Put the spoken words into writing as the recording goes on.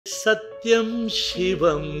Satyam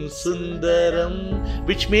Shivam Sundaram,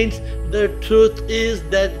 which means the truth is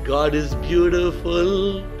that God is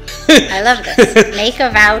beautiful. I love this. Make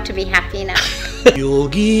a vow to be happy now.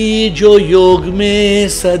 योगी जो योग में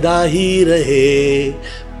सदा ही रहे,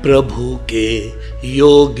 प्रभु के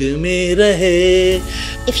योग में रहे.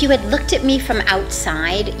 If you had looked at me from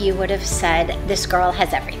outside, you would have said, this girl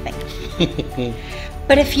has everything.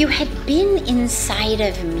 But if you had been inside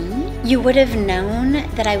of me, you would have known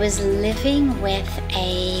that I was living with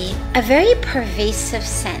a very pervasive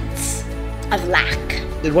sense of lack.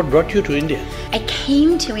 Then what brought you to India? I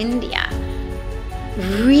came to India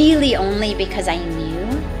really only because I knew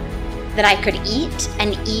that I could eat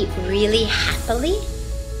and eat really happily.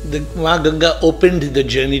 The Ma Ganga opened the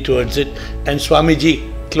journey towards it and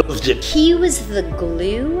Swamiji closed it. He was the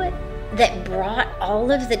glue that brought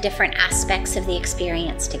all of the different aspects of the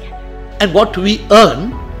experience together. And what we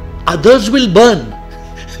earn, others will burn.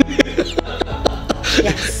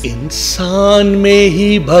 Yes. इंसान में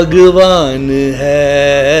ही भगवान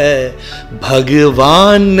है,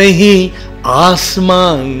 भगवान नहीं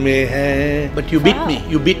आसमान में है. But you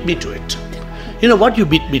beat me to it. You know what, you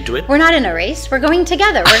beat me to it. We're not in a race, we're going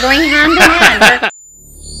together, we're going hand in hand.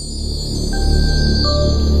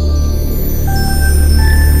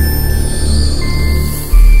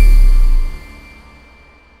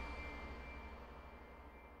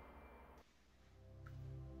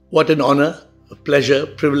 What an honor, a pleasure,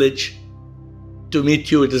 privilege to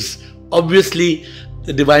meet you. It is obviously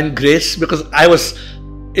the divine grace because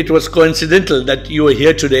it was coincidental that you were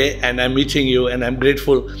here today and I'm meeting you, and I'm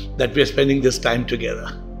grateful that we are spending this time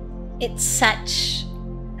together. It's such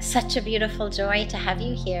a beautiful joy to have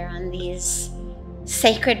you here on these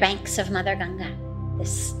sacred banks of Mother Ganga,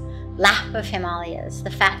 this lap of Himalayas.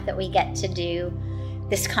 The fact that we get to do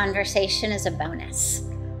this conversation is a bonus,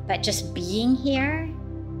 but just being here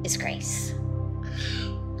is grace.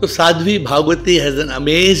 So Sadhvi Bhagwati has an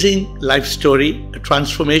amazing life story, a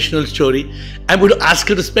transformational story. I'm going to ask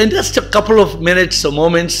you to spend just a couple of minutes or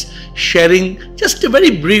moments sharing, just a very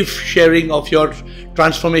brief sharing of your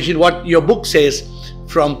transformation, what your book says,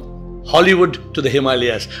 from Hollywood to the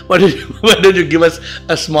Himalayas. Why don't you give us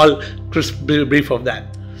a small, crisp brief of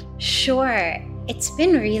that? Sure. It's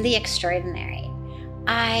been really extraordinary.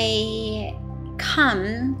 I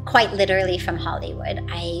come quite literally from Hollywood.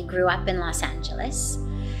 I grew up in Los Angeles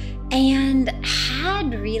and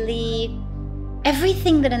had really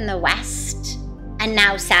everything that in the West, and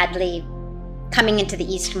now sadly coming into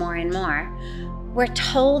the East more and more, we're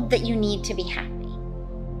told that you need to be happy.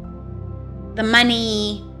 The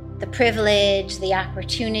money, the privilege, the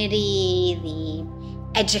opportunity,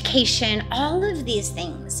 the education, all of these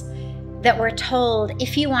things that we're told,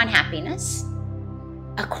 if you want happiness,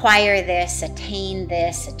 acquire this, attain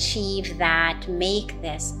this, achieve that, make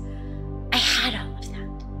this. I had all of that.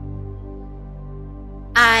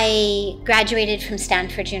 I graduated from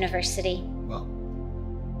Stanford University. Wow.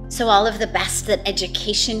 So all of the best that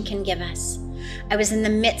education can give us. I was in the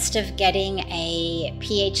midst of getting a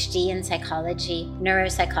PhD in psychology,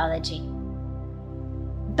 neuropsychology.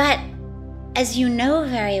 But as you know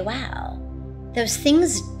very well, those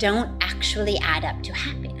things don't actually add up to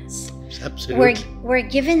happiness. Absolutely. We're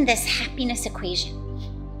given this happiness equation.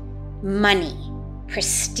 Money,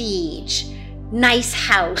 prestige, nice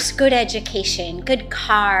house, good education, good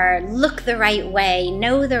car, look the right way,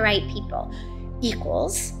 know the right people,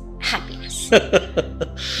 equals happiness.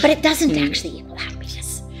 But it doesn't actually equal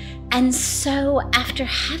happiness. And so after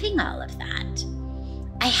having all of that,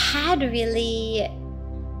 I had really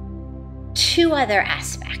two other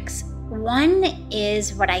aspects. One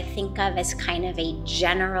is what I think of as kind of a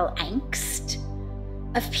general angst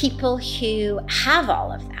of people who have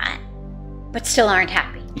all of that, but still aren't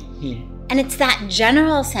happy. And it's that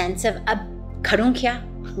general sense of, karun kya?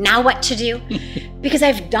 Now what to do? Because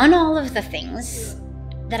I've done all of the things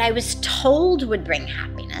that I was told would bring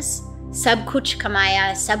happiness. Sab kuch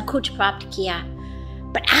kamaya, sab kuch prapt kiya.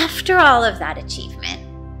 But after all of that achievement,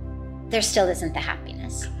 there still isn't the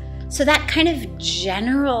happiness. So that kind of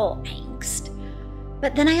general angst.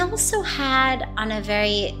 But then I also had, on a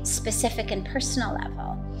very specific and personal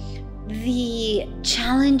level, the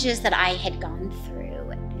challenges that I had gone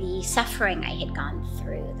through, the suffering I had gone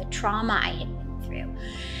through, the trauma I had been through.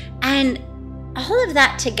 And all of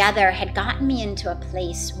that together had gotten me into a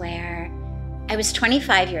place where I was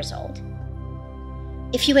 25 years old.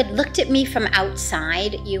 If you had looked at me from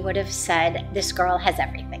outside, you would have said, this girl has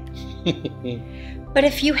everything. But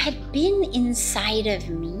if you had been inside of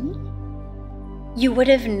me, you would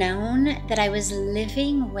have known that I was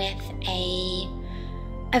living with a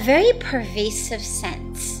very pervasive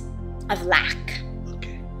sense of lack.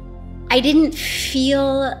 Okay. I didn't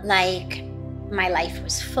feel like my life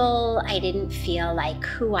was full. I didn't feel like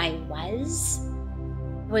who I was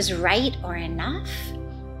right or enough.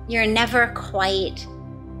 You're never quite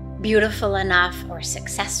beautiful enough or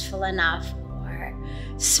successful enough or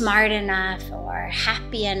smart enough or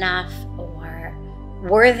happy enough or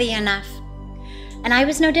worthy enough. And I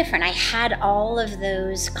was no different. I had all of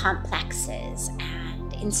those complexes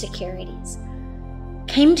and insecurities.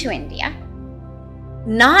 Came to India,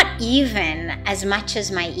 not even as much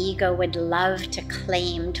as my ego would love to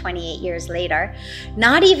claim 28 years later,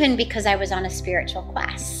 not even because I was on a spiritual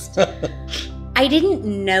quest. I didn't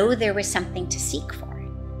know there was something to seek for.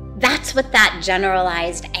 That's what that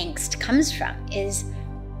generalized angst comes from, is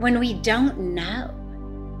when we don't know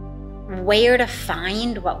where to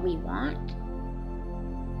find what we want.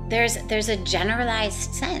 There's a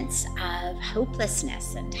generalized sense of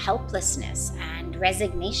hopelessness and helplessness and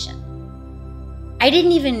resignation. I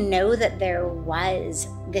didn't even know that there was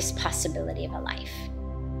this possibility of a life.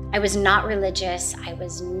 I was not religious. I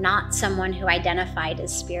was not someone who identified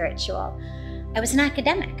as spiritual. I was an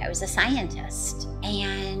academic. I was a scientist.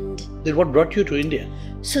 And then what brought you to India?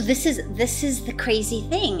 So this is the crazy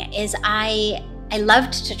thing, is I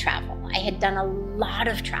loved to travel. I had done a lot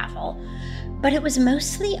of travel, but it was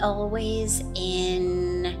mostly always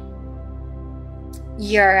in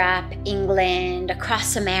Europe, England,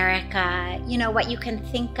 across America, you know, what you can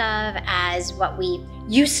think of as what we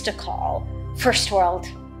used to call first world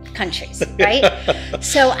countries, right?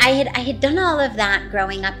 So I had done all of that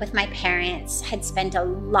growing up with my parents, had spent a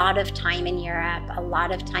lot of time in Europe, a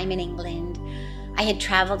lot of time in England. I had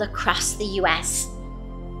traveled across the US.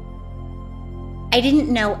 I didn't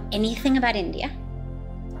know anything about India.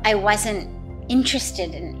 I wasn't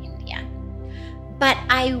interested in India, but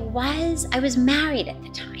I was married at the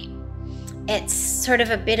time. It's sort of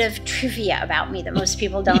a bit of trivia about me that most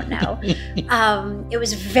people don't know. It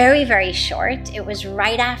was very, very short. It was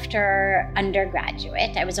right after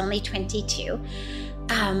undergraduate. I was only 22.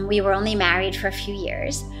 We were only married for a few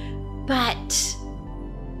years, but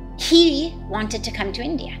he wanted to come to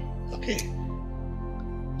India. Okay.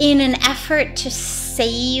 In an effort to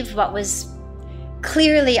save what was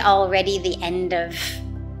clearly already the end of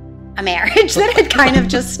a marriage that had kind of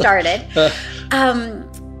just started.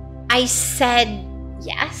 I said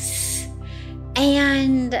yes.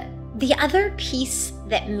 And the other piece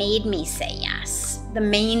that made me say yes, the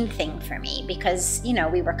main thing for me, because, you know,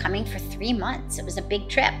 we were coming for 3 months. It was a big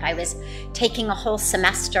trip. I was taking a whole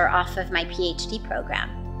semester off of my PhD program.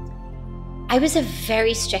 I was a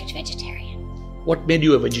very strict vegetarian. What made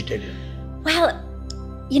you a vegetarian? Well,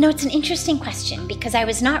 you know, it's an interesting question because I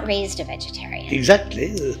was not raised a vegetarian.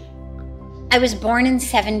 Exactly. I was born in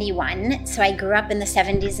 71, so I grew up in the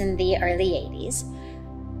 70s and the early 80s.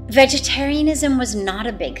 Vegetarianism was not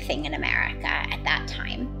a big thing in America at that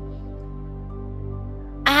time.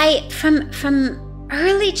 From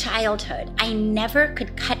early childhood, I never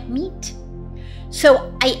could cut meat.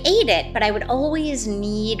 So I ate it, but I would always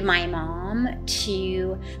need my mom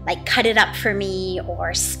to like cut it up for me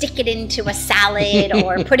or stick it into a salad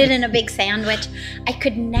or put it in a big sandwich. I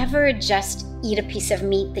could never just eat a piece of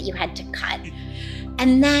meat that you had to cut.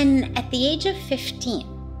 And then at the age of 15,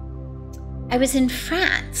 I was in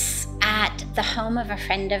France at the home of a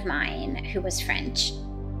friend of mine who was French.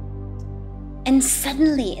 And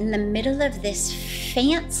suddenly, in the middle of this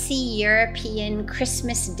fancy European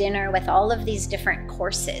Christmas dinner with all of these different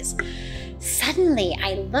courses, suddenly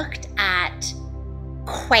I looked at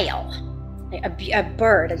quail, a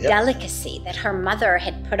bird, a delicacy that her mother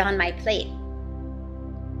had put on my plate.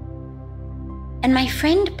 And my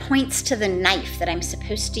friend points to the knife that I'm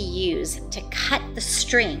supposed to use to cut the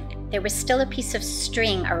string. There was still a piece of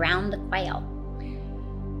string around the quail.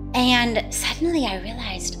 And suddenly I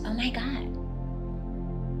realized, oh my God,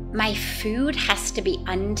 my food has to be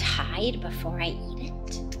untied before I eat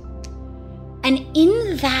it. And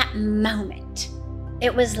in that moment,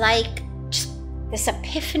 it was like just this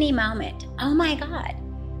epiphany moment. Oh my God,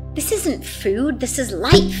 this isn't food, this is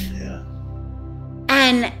life. Yeah.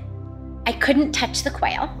 And I couldn't touch the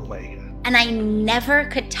quail. Oh my God. And I never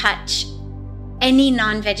could touch any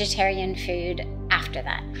non-vegetarian food after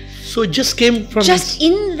that. So it just came from... Just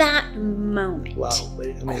in that moment. Wow.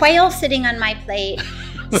 Very amazing. Quail sitting on my plate,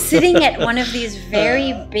 sitting at one of these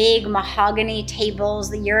very big mahogany tables,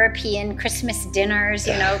 the European Christmas dinners,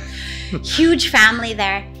 you know, huge family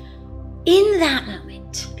there. In that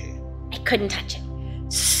moment, I couldn't touch it.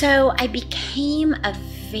 So I became a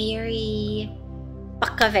very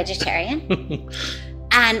paka vegetarian.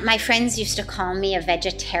 And my friends used to call me a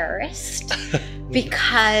vegetarist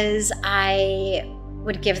because I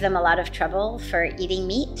would give them a lot of trouble for eating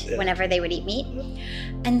meat whenever they would eat meat.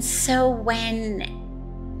 And so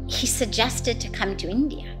when he suggested to come to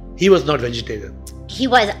India, he was not vegetarian. He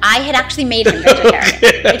was. I had actually made him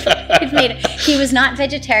vegetarian. He was not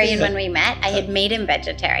vegetarian when we met. I had made him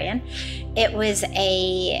vegetarian. It was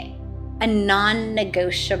a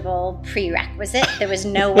non-negotiable prerequisite. There was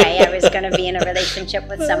no way I was going to be in a relationship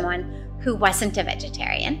with someone who wasn't a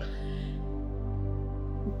vegetarian.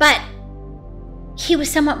 But he was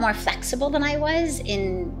somewhat more flexible than I was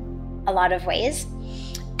in a lot of ways.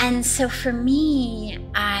 And so for me,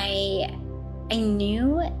 I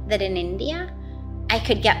knew that in India, I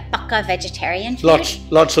could get pakka vegetarian food.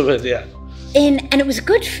 Lots of it, yeah. And it was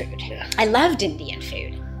good food. Yeah. I loved Indian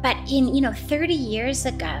food. But in 30 years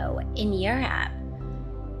ago in Europe,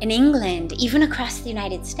 in England, even across the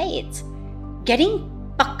United States, getting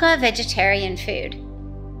pakka vegetarian food,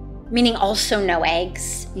 meaning also no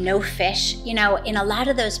eggs, no fish, in a lot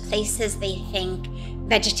of those places they think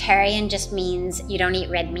vegetarian just means you don't eat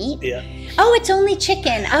red meat. Yeah. Oh, it's only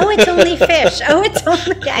chicken. Oh, it's only fish. Oh, it's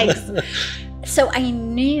only eggs. So I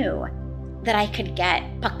knew that I could get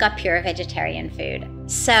pakka pure vegetarian food.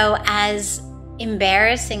 So as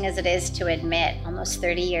embarrassing as it is to admit, almost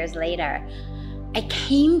 30 years later, I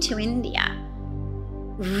came to India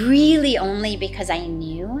really only because I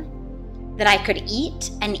knew that I could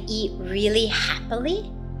eat and eat really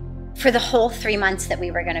happily for the whole 3 months that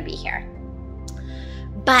we were going to be here.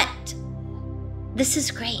 But this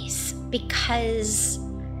is grace, because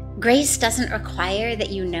grace doesn't require that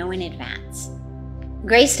you know in advance.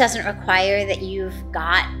 Grace doesn't require that you've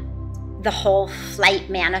got the whole flight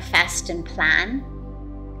manifest and plan.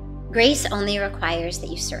 Grace only requires that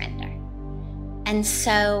you surrender. And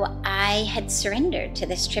so I had surrendered to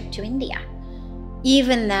this trip to India,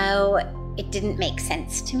 even though it didn't make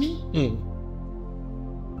sense to me.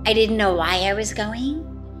 I didn't know why I was going.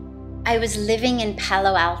 I was living in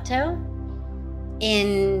Palo Alto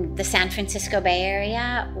in the San Francisco Bay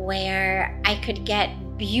Area, where I could get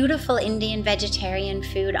beautiful Indian vegetarian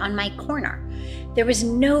food on my corner. There was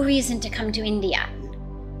no reason to come to India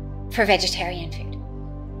for vegetarian food.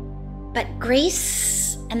 But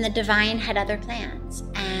grace and the divine had other plans,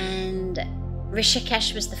 and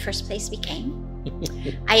Rishikesh was the first place we came.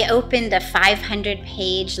 I opened a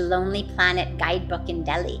 500-page Lonely Planet guidebook in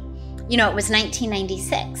Delhi. It was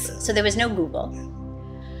 1996, so there was no Google.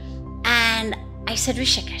 And I said,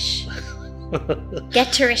 Rishikesh.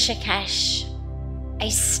 Get to Rishikesh. I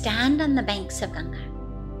stand on the banks of Ganga.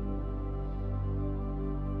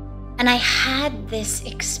 And I had this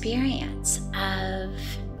experience of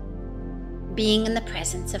being in the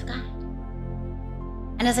presence of God.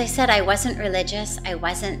 And as I said, I wasn't religious. I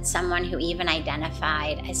wasn't someone who even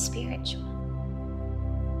identified as spiritual.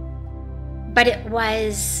 But it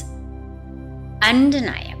was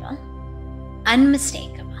undeniable,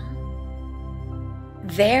 unmistakable.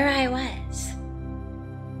 There I was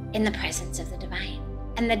in the presence of the divine.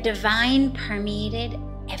 And the divine permeated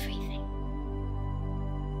everything.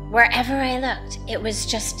 Wherever I looked, it was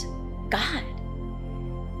just God.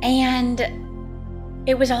 And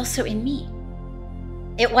it was also in me.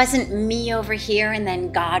 It wasn't me over here and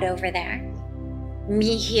then God over there.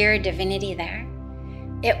 Me here, divinity there.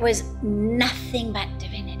 It was nothing but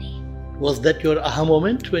divinity. Was that your aha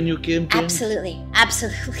moment when you came to Absolutely. him?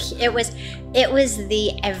 Absolutely. It was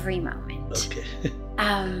the every moment. Okay.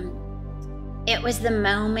 It was the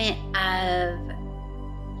moment of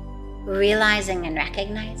realizing and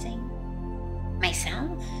recognizing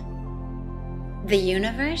myself, the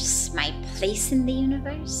universe, my place in the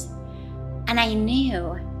universe. And I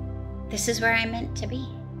knew this is where I'm meant to be.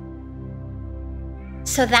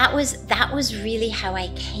 So that was really how I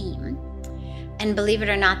came. And believe it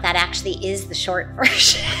or not, that actually is the short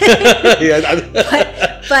version.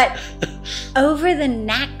 but over the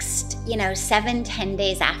next, 7-10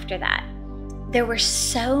 days after that, there were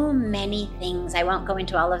so many things. I won't go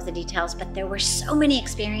into all of the details, but there were so many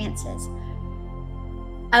experiences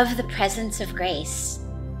of the presence of grace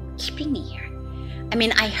keeping me here. I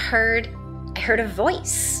mean, I heard a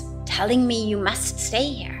voice telling me, you must stay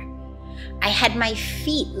here. I had my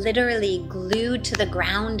feet literally glued to the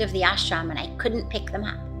ground of the ashram and I couldn't pick them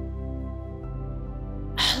up.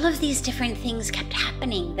 All of these different things kept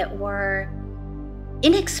happening that were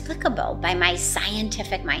inexplicable by my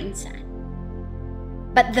scientific mindset.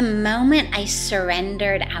 But the moment I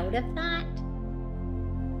surrendered out of that,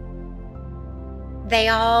 they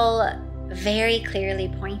all very clearly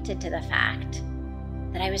pointed to the fact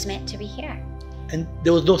that I was meant to be here. And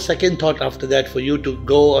there was no second thought after that for you to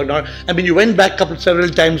go or not. I mean, you went back several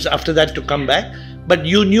times after that to come back, but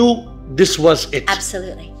you knew this was it.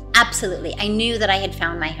 Absolutely. Absolutely. I knew that I had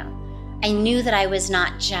found my home. I knew that I was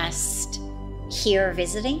not just here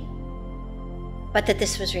visiting, but that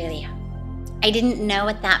this was really home. I didn't know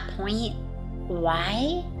at that point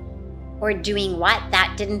why or doing what.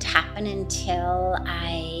 That didn't happen until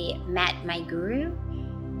I met my guru,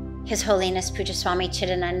 His Holiness Pujya Swami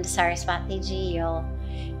Chidananda Saraswati Ji.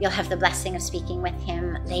 You'll have the blessing of speaking with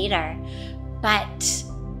him later. But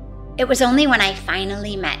it was only when I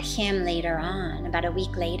finally met him later on, about a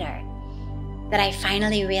week later, that I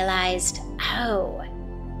finally realized, oh,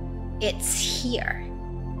 it's here.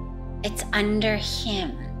 It's under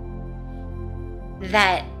him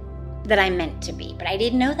that I'm meant to be. But I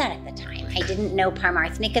didn't know that at the time. I didn't know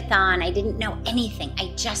Paramarth Nikathan. I didn't know anything.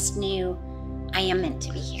 I just knew I am meant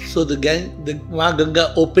to be here. So the Ma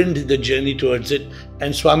Ganga opened the journey towards it,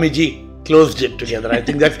 and Swamiji closed it together. I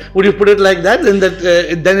think that's, would you put it like that? And that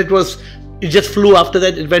then it just flew after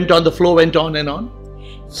that. It went on, the flow went on and on.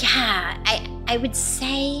 Yeah, I would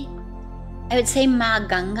say Ma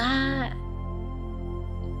Ganga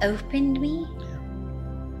opened me,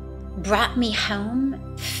 brought me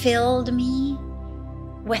home, filled me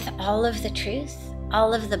with all of the truth,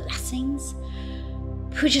 all of the blessings.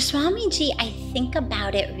 Pujya Swamiji, I think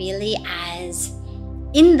about it really as,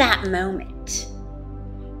 in that moment,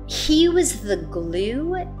 he was the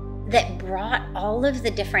glue that brought all of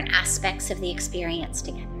the different aspects of the experience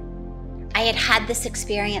together. I had had this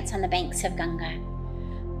experience on the banks of Ganga.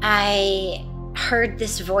 I heard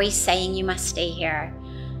this voice saying, you must stay here.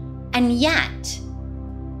 And yet,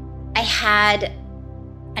 I had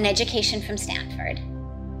an education from Stanford.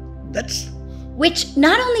 Which,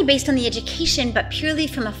 not only based on the education, but purely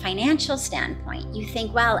from a financial standpoint, you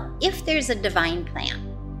think, well, if there's a divine plan,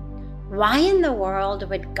 why in the world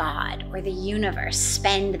would God or the universe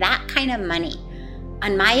spend that kind of money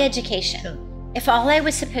on my education if all I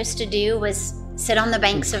was supposed to do was sit on the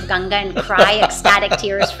banks of Ganga and cry ecstatic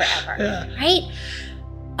tears forever, right?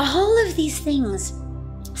 All of these things,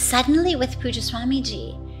 suddenly with Pujya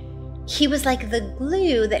Swamiji, he was like the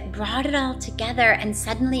glue that brought it all together, and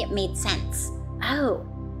suddenly it made sense. Oh,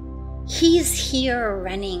 he's here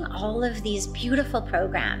running all of these beautiful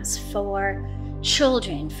programs for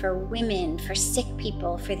children, for women, for sick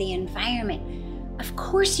people, for the environment. Of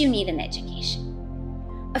course you need an education.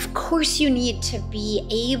 Of course you need to be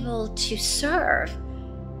able to serve,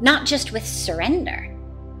 not just with surrender,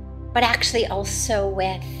 but actually also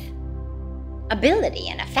with ability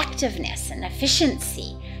and effectiveness and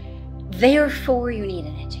efficiency. Therefore, you need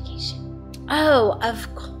an education. Oh,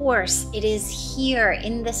 of course, it is here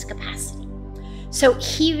in this capacity. So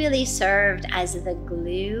he really served as the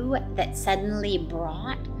glue that suddenly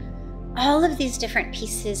brought all of these different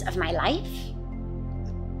pieces of my life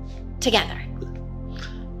together.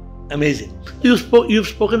 Amazing. You've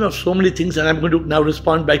spoken of so many things, and I'm going to now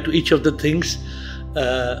respond back to each of the things.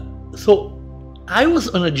 So I was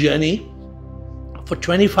on a journey for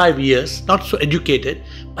 25 years, not so educated,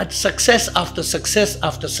 but success after success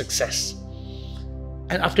after success.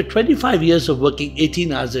 And after 25 years of working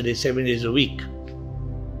 18 hours a day, 7 days a week,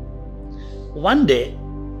 one day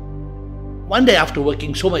after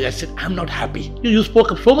working so much, I said, I'm not happy. You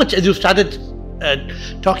spoke of so much as you started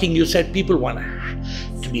talking. You said people want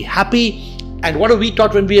to be happy. And what are we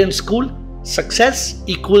taught when we are in school? Success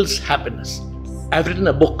equals happiness. I've written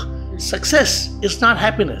a book. Success is not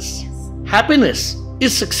happiness. Happiness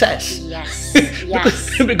is success. Yes.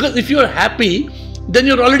 Yes. because if you're happy, then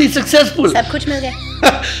you're already successful. Sab kuch mil gaya.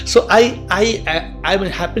 So I'm a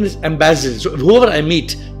happiness ambassador. So whoever I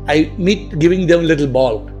meet giving them a little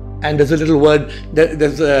ball. And there's a little word,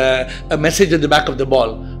 there's a message at the back of the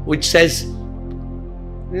ball, which says,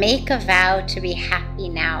 make a vow to be happy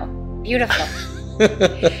now. Beautiful.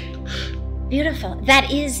 Beautiful.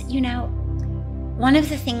 That is, one of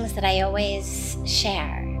the things that I always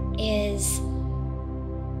share is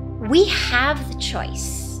we have the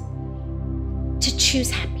choice to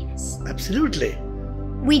choose happiness. Absolutely.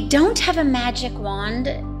 We don't have a magic wand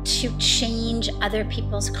to change other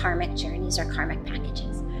people's karmic journeys or karmic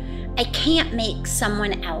packages. I can't make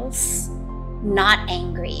someone else not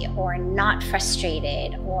angry or not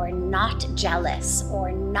frustrated or not jealous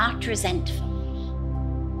or not resentful.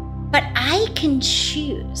 But I can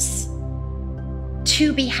choose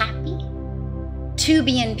to be happy, to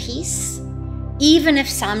be in peace, even if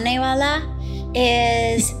samne wala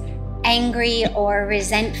is angry or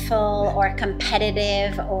resentful or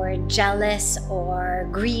competitive or jealous or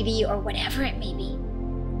greedy or whatever it may be.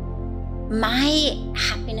 My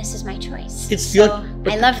happiness is my choice.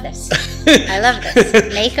 I love this. I love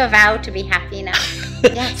this. Make a vow to be happy now.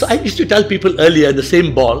 Yes. So I used to tell people earlier, the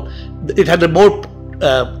same ball, it had a more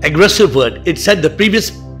aggressive word. It said the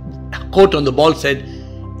previous quote on the ball said,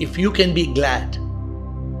 if you can be glad,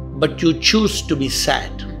 but you choose to be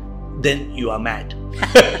sad, then you are mad.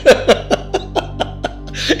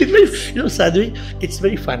 Sadhvi, it's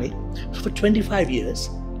very funny. For 25 years,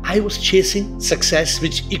 I was chasing success,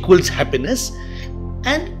 which equals happiness.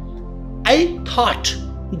 And I thought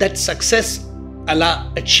that success,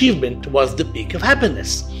 achievement, was the peak of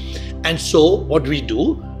happiness. And so what we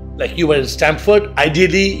do, like you were in Stanford,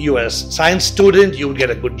 ideally you were a science student, you would get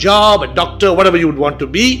a good job, a doctor, whatever you would want to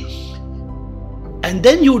be. And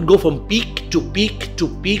then you would go from peak to peak to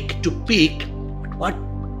peak to peak. But what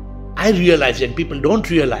I realized, and people don't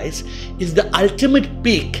realize, is the ultimate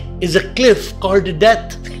peak is a cliff called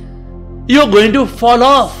death. You're going to fall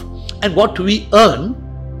off. And what we earn,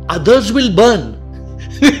 others will burn.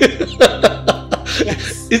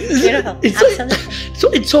 Yes, beautiful. Absolutely. So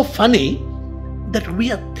it's so funny that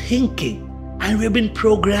we are thinking and we've been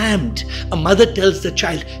programmed. A mother tells the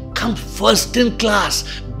child, come first in class,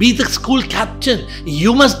 be the school captain,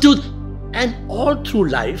 you must do. And all through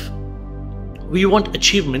life, we want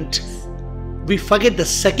achievement. We forget the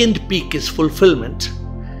second peak is fulfillment.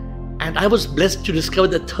 And I was blessed to discover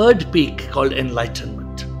the third peak called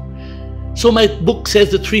enlightenment. So my book says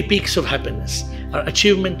the 3 peaks of happiness are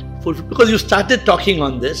achievement, fulfillment, because you started talking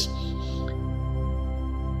on this.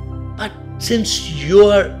 But since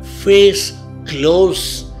your face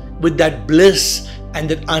glows with that bliss and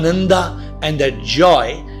that ananda and that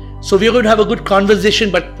joy, so we're going to have a good conversation,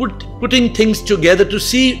 but putting things together to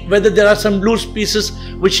see whether there are some loose pieces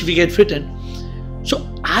which we can fit in. So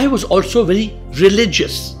I was also very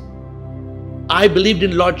religious. I believed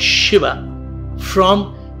in Lord Shiva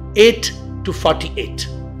from 8 to 48.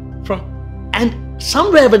 And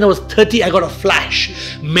somewhere when I was 30, I got a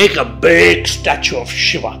flash. Make a big statue of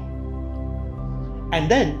Shiva. And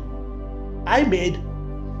then I made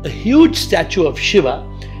a huge statue of Shiva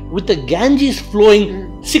with the Ganges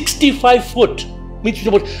flowing 65 foot, which is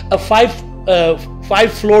about a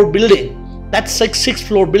five-floor building. That's like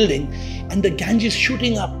 6-floor building. And the Ganges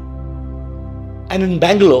shooting up. And in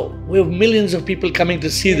Bangalore, we have millions of people coming to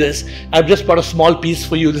see this. I've just brought a small piece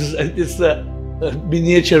for you. This is a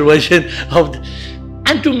miniature version of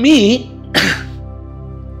and to me,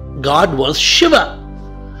 God was Shiva.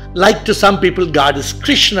 Like to some people, God is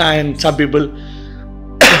Krishna, and some people...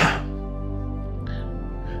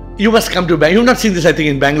 You must come to Bangalore. You've not seen this, I think,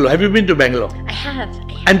 in Bangalore. Have you been to Bangalore? I have.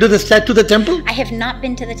 And to the temple? I have not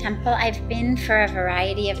been to the temple. I've been for a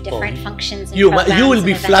variety of different functions and you programs will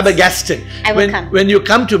be and events. flabbergasted. I will come. When you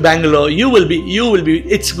come to Bangalore, you will be.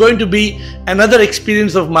 It's going to be another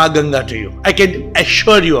experience of Ma Ganga to you. I can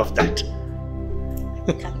assure you of that.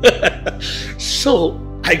 So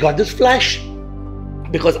I got this flash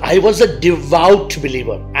because I was a devout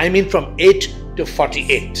believer. I mean, from 8 to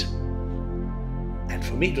 48. And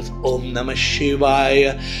for me, it was Om Namah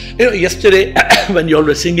Shivaya. Yesterday when you all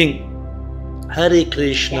were singing Hare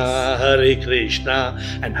Krishna, Hare Krishna,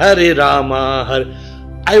 and Hare Rama,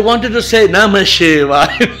 I wanted to say Namah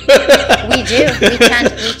Shivaya. We do. We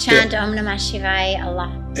chant Om Namah Shivaya a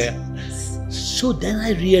lot. Yeah. So then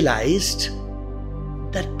I realized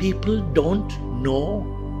that people don't know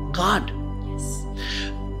God. Yes.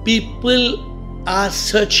 People are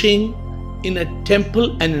searching in a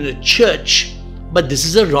temple and in a church, but this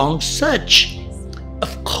is a wrong search.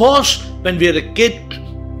 Of course, when we are a kid,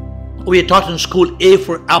 we are taught in school A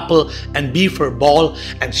for apple and B for ball,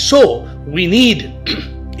 and so we need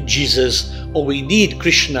Jesus or we need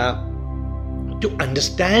Krishna to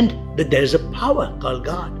understand that there is a power called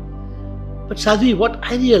God. But Sadhvi, what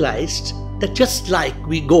I realized, that just like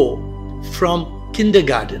we go from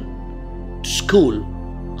kindergarten to school,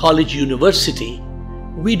 college, university,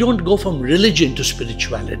 we don't go from religion to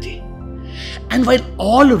spirituality. And while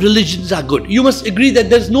all religions are good, you must agree that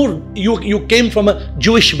there's no, you came from a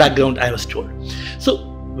Jewish background, I was told. So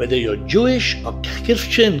whether you're Jewish or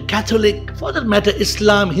Christian, Catholic, for that matter,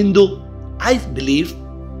 Islam, Hindu, I believe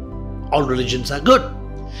all religions are good.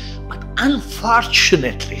 But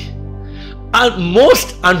unfortunately,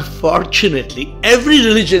 most unfortunately, every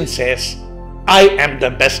religion says, I am the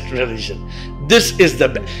best religion. This is the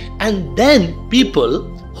best. And then people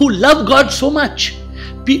who love God so much,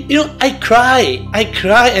 I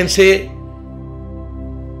cry and say,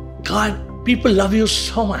 God, people love you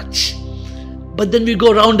so much. But then we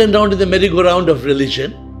go round and round in the merry-go-round of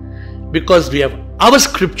religion because we have our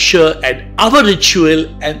scripture and our ritual,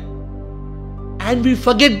 and we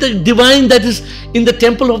forget the divine that is in the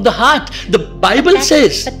temple of the heart. The Bible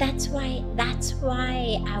says. But that's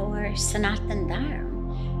why our Sanatan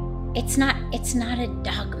Dharma, it's not a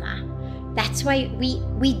dogma. That's why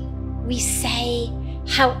we say,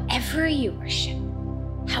 however you worship,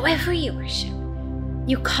 however you worship.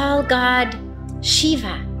 You call God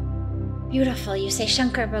Shiva, beautiful. You say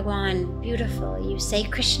Shankar Bhagwan, beautiful. You say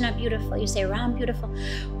Krishna, beautiful. You say Ram, beautiful.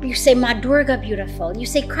 You say Ma Durga, beautiful. You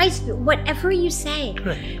say Christ, whatever you say.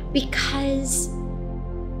 Correct. Because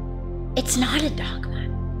it's not a dogma.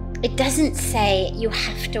 It doesn't say you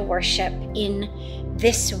have to worship in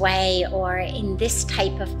this way or in this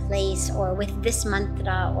type of place or with this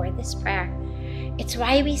mantra or this prayer. It's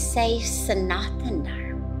why we say Sanatan Dharma.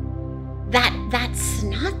 That's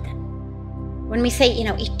Sanatan. When we say,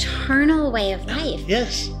 eternal way of life,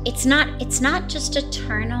 Yes. it's not just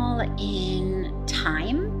eternal in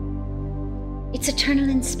time, it's eternal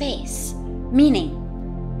in space. Meaning,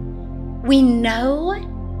 we know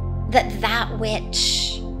that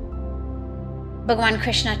which Bhagavan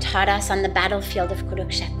Krishna taught us on the battlefield of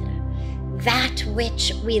Kurukshetra, that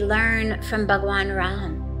which we learn from Bhagavan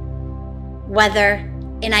Ram, whether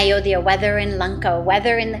in Ayodhya, whether in Lanka,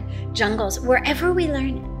 whether in the jungles, wherever we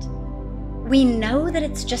learn it, we know that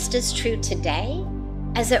it's just as true today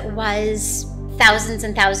as it was thousands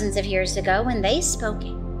and thousands of years ago when they spoke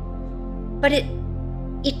it. But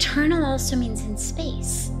eternal also means in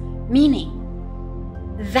space, meaning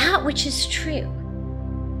that which is true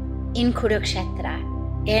in Kurukshetra,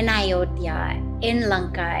 in Ayodhya, in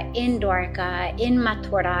Lanka, in Dwarka, in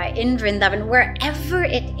Mathura, in Vrindavan, wherever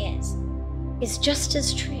it is just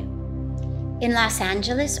as true in Los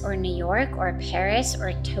Angeles or New York or Paris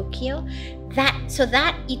or Tokyo. That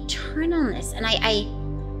eternalness, and I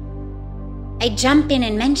jump in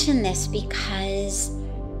and mention this because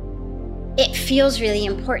it feels really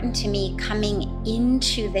important to me coming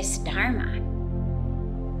into this Dharma.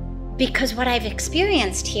 Because what I've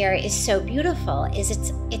experienced here is so beautiful, is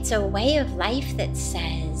it's a way of life that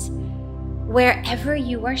says, wherever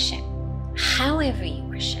you worship, however you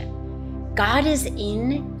worship, God is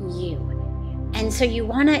in you. And so you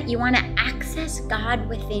wanna access God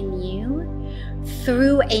within you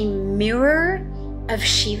through a mirror of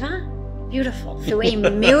Shiva, beautiful. Through a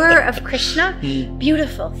mirror of Krishna,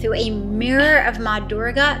 beautiful. Through a mirror of Ma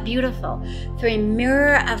Durga, beautiful. Through a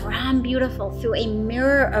mirror of Ram, beautiful. Through a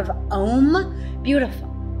mirror of Om, beautiful.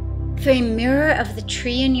 Through a mirror of the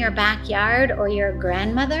tree in your backyard or your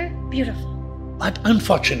grandmother, beautiful. But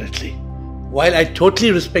unfortunately, while I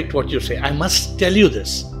totally respect what you say, I must tell you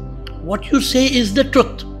this. What you say is the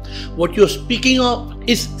truth. What you're speaking of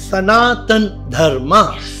is Sanatan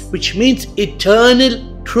Dharma, which means eternal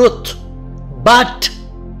truth. But,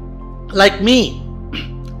 like me,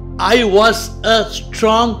 I was a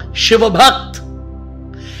strong Shiva Bhakt.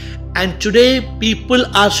 And today people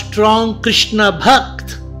are strong Krishna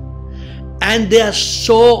Bhakt. And they are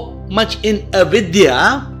so much in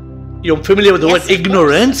avidya, you're familiar with the word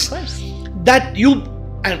ignorance, that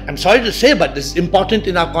I'm sorry to say, but this is important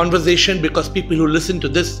in our conversation because people who listen to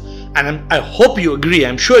this, and I hope you agree,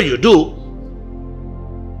 I'm sure you do,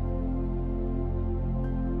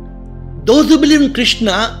 those who believe in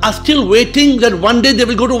Krishna are still waiting that one day they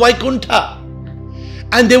will go to Vaikuntha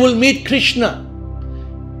and they will meet Krishna.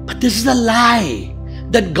 But this is a lie,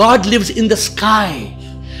 that God lives in the sky.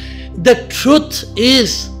 The truth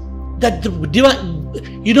is that the divine,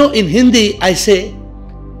 in Hindi I say,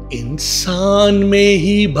 इंसान में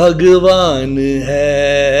ही भगवान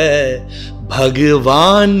है,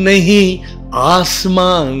 भगवान नहीं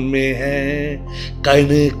आसमान में है, कण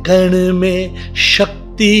कण में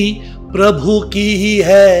शक्ति प्रभु की ही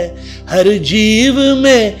है, हर जीव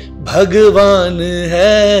में भगवान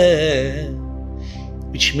है.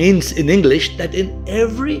 Which means in English that in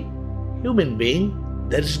every human being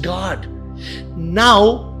there is God.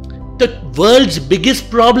 Now, the world's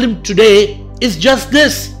biggest problem today is just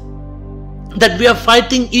this, that we are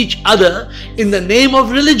fighting each other in the name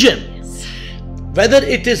of religion. Whether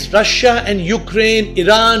it is Russia and Ukraine,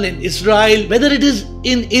 Iran and Israel, whether it is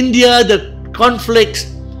in India, the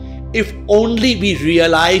conflicts, if only we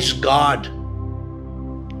realize God.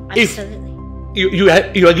 Absolutely.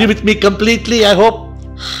 If you agree with me completely, I hope?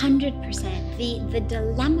 100%. The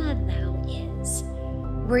dilemma though is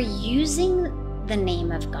we're using the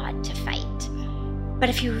name of God to fight. But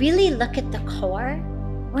if you really look at the core,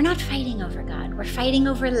 we're not fighting over God. We're fighting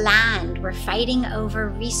over land. We're fighting over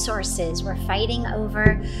resources. We're fighting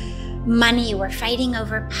over money. We're fighting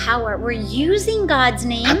over power. We're using God's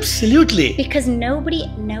name. Absolutely. Because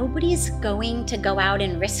nobody's going to go out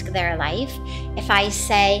and risk their life. If I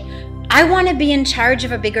say, I want to be in charge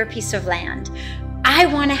of a bigger piece of land, I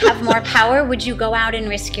want to have more power, would you go out and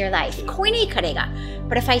risk your life? Koi nahi karega.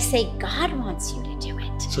 But if I say God wants you to do it.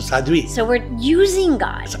 So Sadhvi. So we're using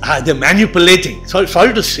God. They're manipulating.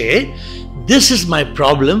 Sorry to say, this is my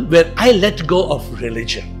problem where I let go of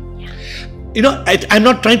religion. Yeah. I'm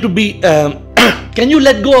not trying to be, can you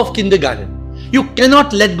let go of kindergarten? You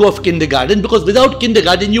cannot let go of kindergarten, because without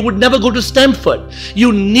kindergarten, you would never go to Stanford.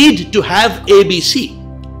 You need to have ABC.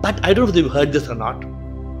 But I don't know if you've heard this or not.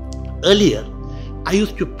 Earlier, I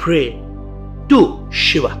used to pray to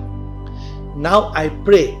Shiva. Now I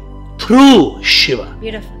pray through Shiva.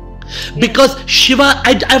 Beautiful. Because Shiva,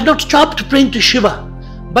 I've not stopped praying to Shiva.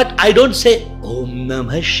 But I don't say Om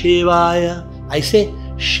Namah Shivaya. I say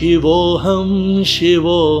Shivoham,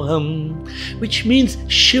 Shivoham, which means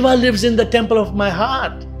Shiva lives in the temple of my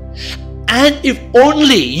heart. And if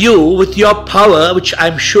only you, with your power, which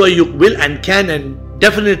I'm sure you will and can and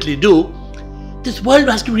definitely do, this world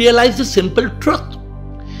has to realize the simple truth.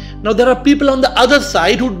 Now there are people on the other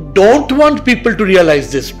side who don't want people to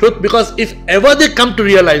realize this truth, because if ever they come to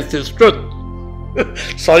realize this truth,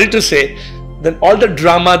 sorry to say, then all the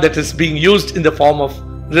drama that is being used in the form of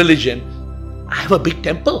religion. I have a big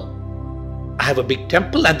temple. I have a big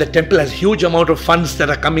temple, and the temple has huge amount of funds that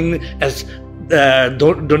are coming as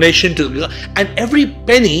donation to, and every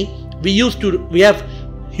penny we have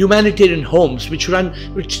humanitarian homes which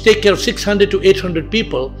take care of 600 to 800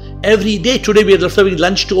 people every day. Today we are serving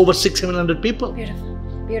lunch to over 600-700 people. Beautiful,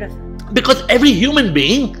 beautiful. Because every human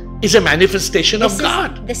being is a manifestation of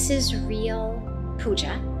God. This is real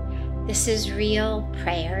puja. This is real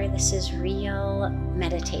prayer. This is real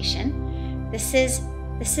meditation. This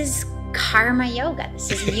is karma yoga. This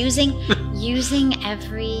is using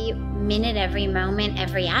every minute, every moment,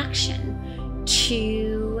 every action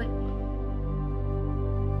to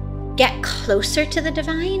get closer to the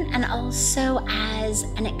divine, and also as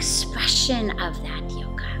an expression of that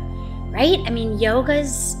yoga, right? I mean,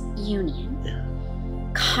 yoga's union. Yeah.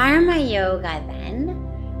 Karma yoga, then,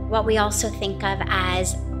 what we also think of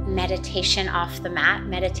as meditation off the mat,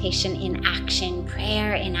 meditation in action,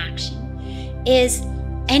 prayer in action, is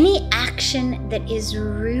any action that is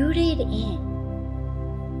rooted in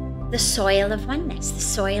the soil of oneness, the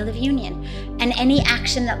soil of union, and any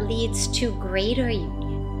action that leads to greater union.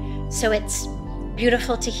 So it's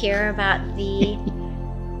beautiful to hear about the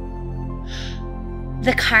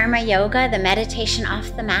karma yoga, the meditation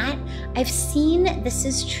off the mat. I've seen this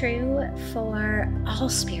is true for all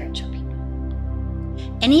spiritual people.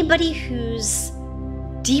 Anybody who's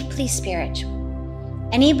deeply spiritual,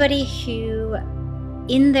 anybody who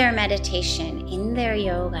in their meditation, in their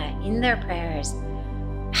yoga, in their prayers,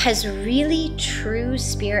 has really true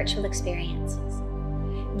spiritual experiences,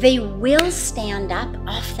 they will stand up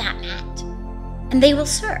off that mat and they will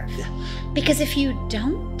serve. Yeah. Because if you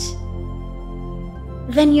don't,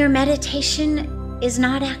 then your meditation is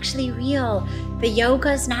not actually real. The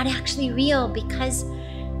yoga is not actually real, because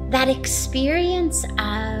that experience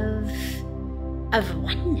of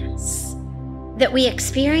oneness that we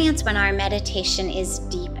experience when our meditation is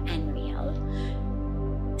deep and real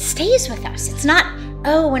stays with us. It's not,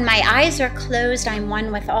 oh, when my eyes are closed, I'm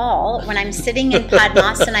one with all. When I'm sitting in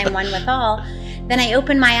Padmasana, I'm one with all. Then I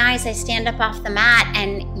open my eyes, I stand up off the mat,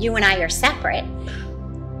 and you and I are separate.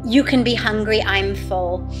 You can be hungry, I'm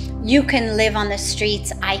full. You can live on the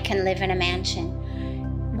streets, I can live in a mansion.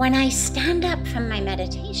 When I stand up from my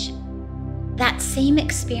meditation, that same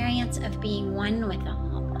experience of being one with all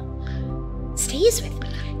stays with me.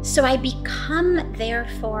 So I become,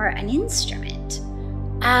 therefore, an instrument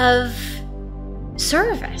of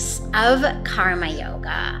service, of karma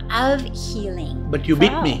yoga, of healing. But you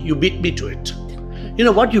beat me. You beat me to it. You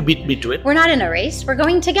know what? You beat me to it. We're not in a race. We're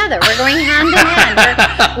going together. We're going hand in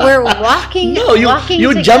hand. We're walking. No,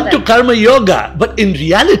 you jumped to karma yoga. But in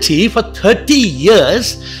reality, for 30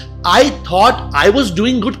 years, I thought I was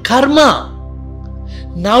doing good karma.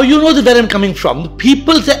 Now you know where I'm coming from.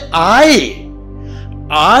 People say, I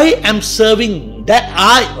am serving that.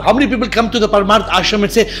 How many people come to the Paramarth ashram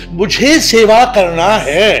and say, Mujhe seva karna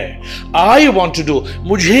hai. I want to do.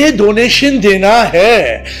 Mujhe donation dena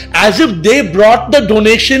hai. As if they brought the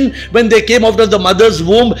donation when they came out of the mother's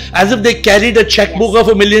womb, as if they carried a checkbook of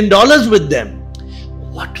 $1 million with them.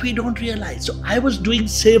 What we don't realize. So I was doing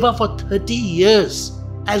seva for 30 years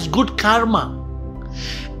as good karma.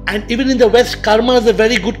 And even in the West, karma is a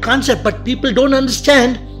very good concept, but people don't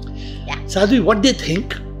understand. Yeah. Sadhvi, what they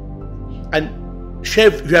think, and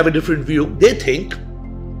Chef, if you have a different view, they think,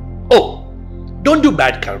 oh, don't do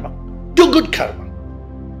bad karma, do good karma.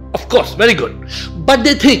 Of course, very good. But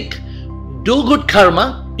they think, do good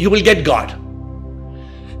karma, you will get God.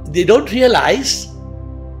 They don't realize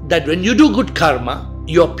that when you do good karma,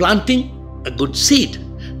 you are planting a good seed.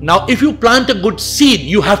 Now, if you plant a good seed,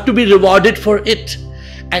 you have to be rewarded for it.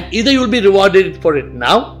 And either you will be rewarded for it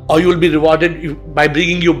now, or you will be rewarded by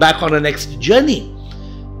bringing you back on a next journey.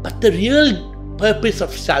 But the real purpose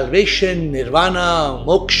of salvation, nirvana,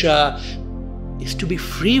 moksha, is to be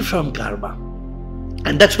free from karma.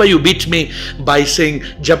 And that's why you beat me by saying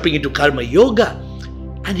jumping into karma yoga.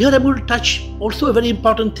 And here I'm going to touch also a very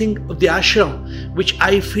important thing of the ashram, which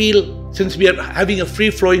I feel, since we are having a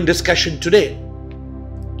free-flowing discussion today,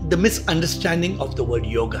 the misunderstanding of the word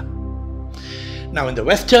yoga. Now in the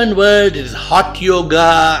Western world, it is hot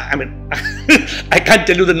yoga. I mean, I can't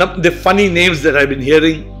tell you the funny names that I've been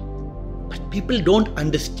hearing. But people don't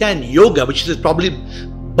understand yoga, which is probably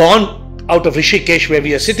born out of Rishikesh, where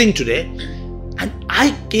we are sitting today. And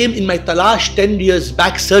I came in my talash 10 years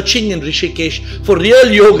back searching in Rishikesh for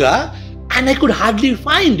real yoga, and I could hardly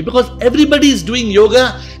find, because everybody is doing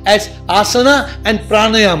yoga as asana and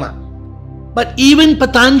pranayama. But even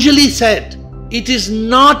Patanjali said it is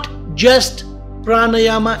not just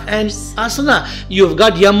pranayama and asana. You've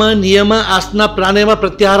got yama, niyama, asana, pranayama,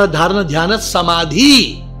 pratyahara, dharana, dhyana,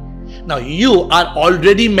 samadhi. Now you are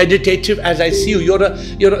already meditative as I see you.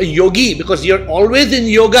 You're a yogi because you're always in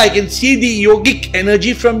yoga. I can see the yogic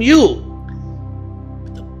energy from you.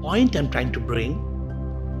 But the point I'm trying to bring,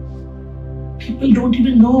 people don't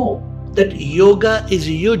even know that yoga is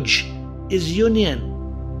yuj, is union.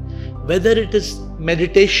 Whether it is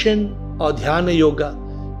meditation or dhyana yoga,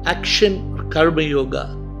 action or karma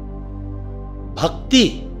yoga,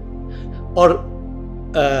 bhakti or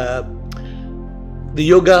the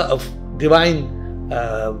yoga of divine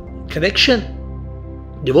connection,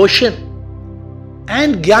 devotion,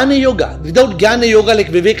 and jnana yoga. Without jnana yoga, like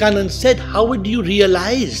Vivekananda said, how would you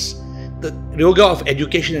realize the yoga of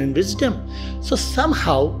education and wisdom? So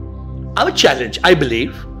somehow, our challenge, I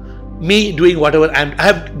believe, me doing whatever I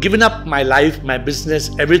have given up my life, my business,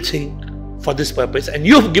 everything for this purpose, and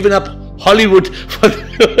you've given up Hollywood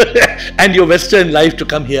and your Western life to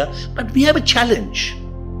come here. But we have a challenge,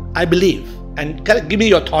 I believe. And give me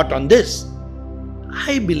your thought on this.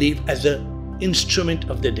 I believe as an instrument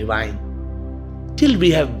of the divine, till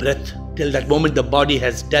we have breath, till that moment the body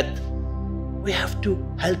has death, we have to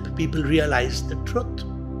help people realize the truth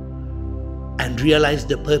and realize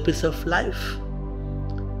the purpose of life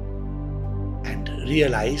and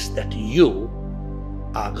realize that you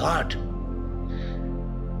are God.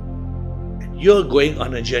 And you're going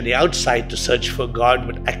on a journey outside to search for God,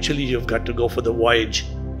 but actually you've got to go for the voyage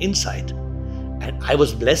inside. And I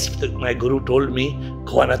was blessed that my guru told me,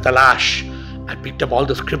 go on a talash. I picked up all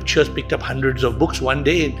the scriptures, picked up hundreds of books one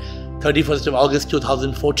day in 31st of August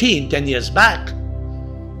 2014, 10 years back.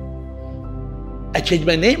 I changed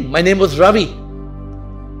my name. My name was Ravi.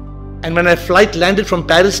 And when my flight landed from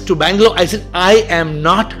Paris to Bangalore, I said, I am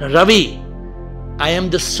not Ravi. I am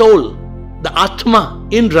the soul, the Atma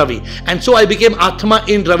in Ravi. And so I became Atma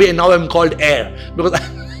in Ravi, and now I'm called air. Because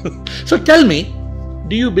so tell me,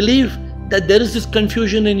 do you believe that there is this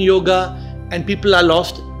confusion in yoga and people are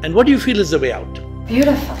lost? And what do you feel is the way out?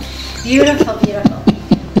 Beautiful, beautiful, beautiful.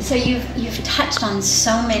 So you've touched on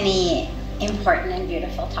so many important and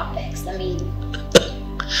beautiful topics. Let me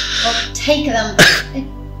take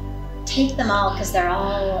them all, because they're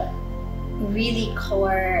all really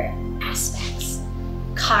core aspects.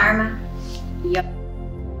 Karma, yoga,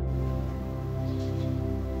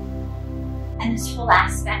 and this whole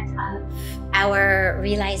aspect of our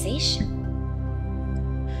realization.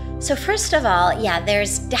 So first of all, yeah,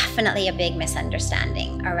 there's definitely a big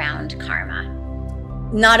misunderstanding around karma,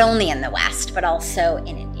 not only in the West, but also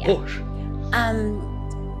in India.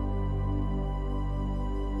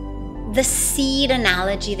 The seed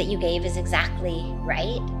analogy that you gave is exactly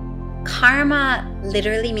right. Karma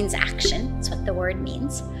literally means action. That's what the word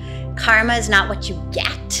means. Karma is not what you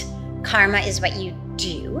get. Karma is what you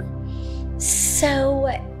do. So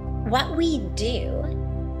what we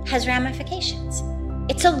do has ramifications.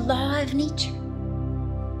 It's a law of nature.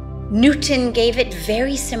 Newton gave it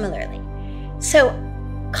very similarly. So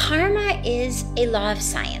karma is a law of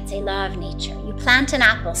science, a law of nature. You plant an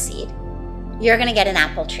apple seed, you're going to get an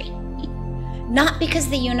apple tree. Not because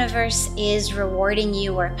the universe is rewarding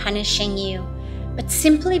you or punishing you, but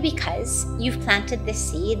simply because you've planted this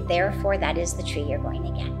seed, therefore that is the tree you're going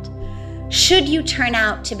to get. Should you turn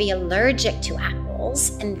out to be allergic to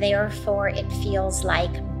apples, and therefore it feels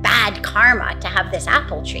like bad karma to have this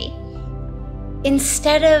apple tree,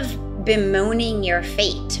 instead of bemoaning your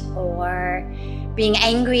fate or being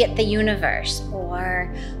angry at the universe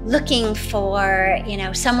or looking for,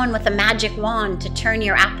 someone with a magic wand to turn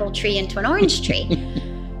your apple tree into an orange tree,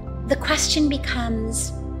 the question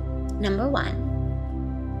becomes, number one,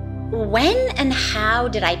 when and how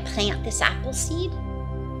did I plant this apple seed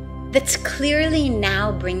that's clearly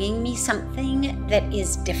now bringing me something that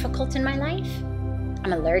is difficult in my life?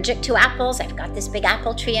 I'm allergic to apples. I've got this big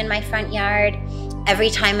apple tree in my front yard. Every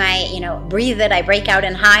time I, breathe it, I break out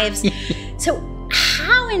in hives. So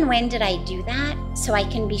how and when did I do that so I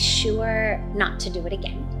can be sure not to do it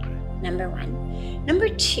again? Number one. Number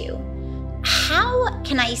two, how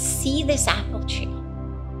can I see this apple tree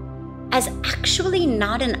as actually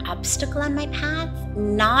not an obstacle on my path,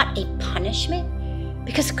 not a punishment?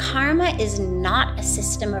 Because karma is not a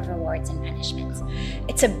system of rewards and punishments.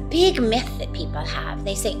 It's a big myth that people have.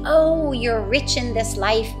 They say, oh, you're rich in this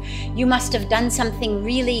life. You must have done something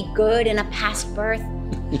really good in a past birth.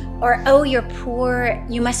 Or, oh, you're poor.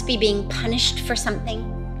 You must be being punished for something.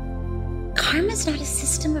 Karma is not a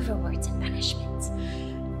system of rewards and punishments.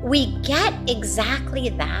 We get exactly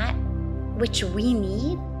that which we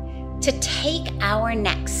need to take our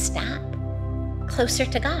next step closer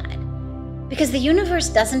to God. Because the universe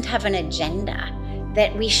doesn't have an agenda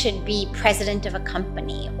that we should be president of a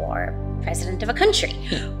company or president of a country,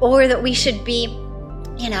 or that we should be,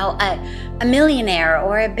 a millionaire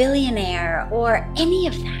or a billionaire or any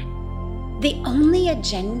of that. The only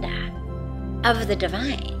agenda of the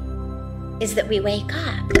divine is that we wake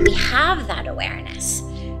up, that we have that awareness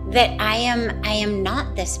that I am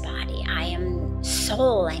not this body. I am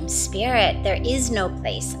soul, I'm spirit. There is no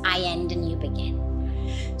place I end and you begin.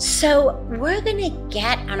 So we're going to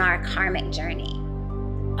get on our karmic journey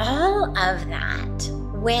all of that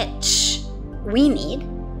which we need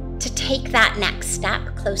to take that next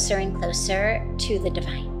step closer and closer to the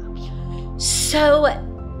divine. So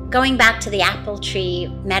going back to the apple tree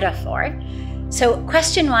metaphor, so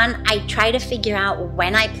question one, I try to figure out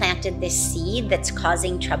when I planted this seed that's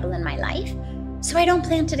causing trouble in my life so I don't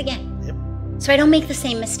plant it again. Yep. So I don't make the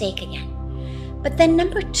same mistake again. But then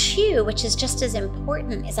number two, which is just as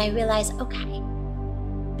important, is I realize, okay,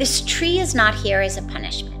 this tree is not here as a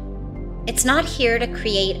punishment. It's not here to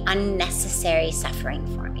create unnecessary suffering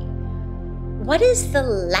for me. What is the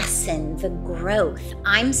lesson, the growth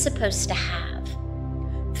I'm supposed to have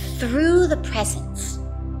through the presence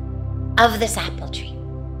of this apple tree?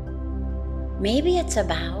 Maybe it's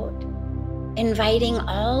about inviting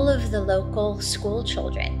all of the local school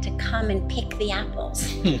children to come and pick the apples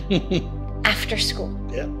after school.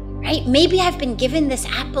 Yeah. Right? Maybe I've been given this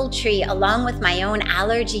apple tree along with my own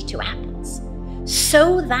allergy to apples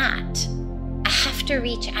so that I have to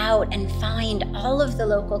reach out and find all of the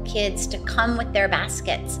local kids to come with their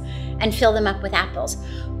baskets and fill them up with apples,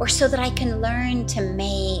 or so that I can learn to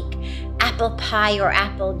make apple pie or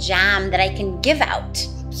apple jam that I can give out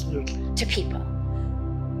to people.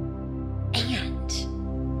 And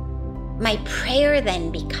my prayer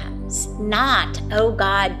then becomes not, oh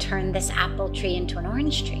God, turn this apple tree into an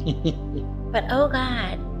orange tree, but oh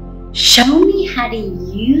God, show me how to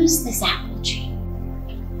use this apple tree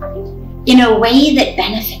in a way that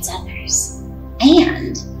benefits others.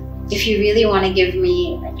 And if you really want to give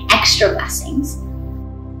me extra blessings,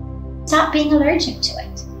 stop being allergic to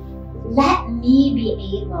it. Let me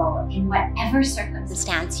be able, in whatever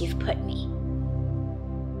circumstance you've put me,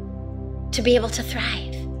 to be able to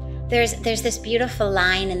thrive. There's this beautiful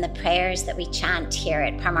line in the prayers that we chant here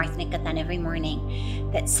at Paramartha every morning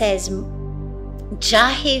that says,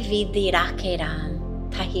 Jahe vidhi rakhe ram,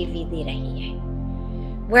 tahi vidhi rahiye.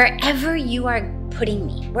 Wherever you are putting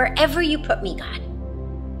me, wherever you put me, God,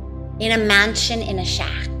 in a mansion, in a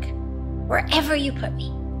shack, wherever you put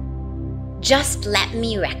me, just let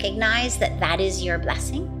me recognize that that is your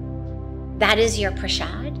blessing, that is your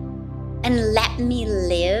prasad, and let me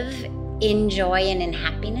live in joy and in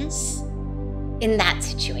happiness in that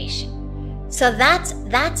situation. So that's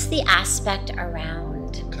the aspect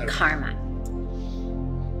around karma.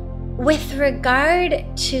 With regard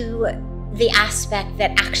to the aspect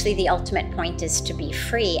that actually the ultimate point is to be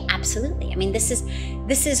free, absolutely. I mean, this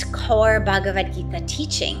is core Bhagavad Gita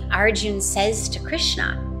teaching. Arjuna says to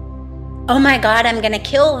Krishna, oh my God, I'm going to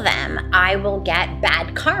kill them. I will get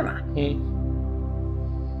bad karma.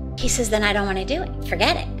 He says, then I don't want to do it.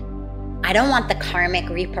 Forget it. I don't want the karmic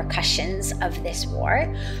repercussions of this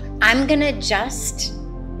war. I'm going to just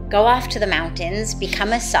go off to the mountains,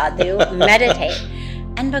 become a sadhu, meditate.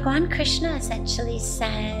 And Bhagavan Krishna essentially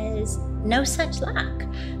says, no such luck.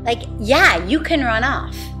 Like, yeah, you can run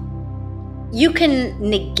off. You can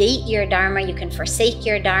negate your dharma. You can forsake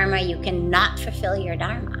your dharma. You can not fulfill your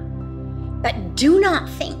dharma. But do not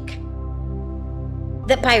think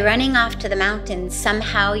that by running off to the mountains,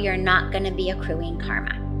 somehow you're not going to be accruing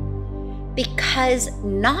karma. Because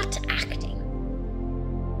not acting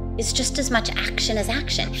is just as much action as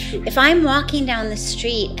action. If I'm walking down the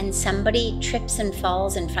street and somebody trips and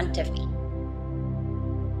falls in front of me,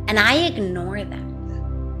 and I ignore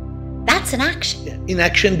them, That's an action. Yeah.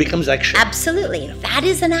 Inaction becomes action. Absolutely. That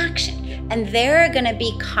is an action. And there are going to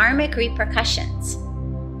be karmic repercussions.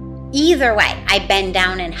 Either way, I bend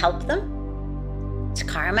down and help them. It's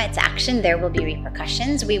karma, it's action. There will be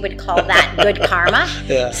repercussions. We would call that good karma.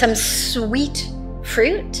 Yeah. Some sweet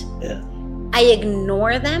fruit. Yeah. I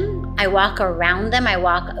ignore them. I walk around them. I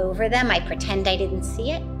walk over them. I pretend I didn't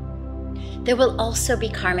see it. There will also be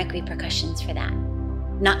karmic repercussions for that.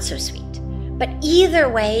 Not so sweet. But either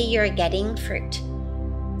way, you're getting fruit.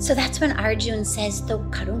 So that's when Arjun says, to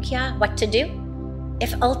karunkya, what to do?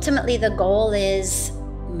 If ultimately the goal is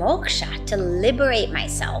moksha, to liberate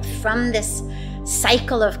myself from this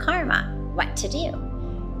cycle of karma, what to do?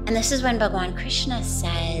 And this is when Bhagavan Krishna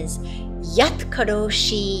says, Yat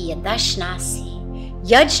karoshi yadashnasi,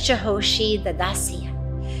 yaj jahoshi dadasya,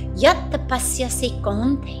 yat tapasyasi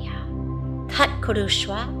kaunteya, tat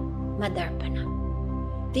kurushva madarpana.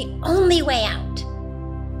 The only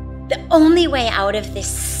way out of this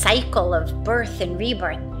cycle of birth and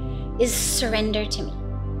rebirth is surrender to me.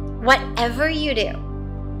 Whatever you do,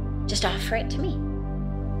 just offer it to me.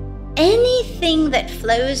 Anything that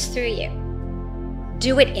flows through you,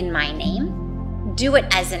 do it in my name, do it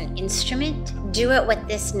as an instrument, do it with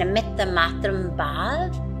this namitta matram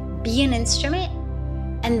bhav, be an instrument,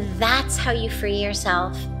 and that's how you free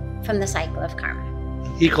yourself from the cycle of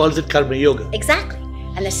karma. He calls it karma yoga. Exactly.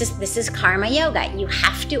 And this is karma yoga. You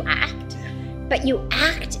have to act, but you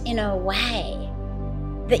act in a way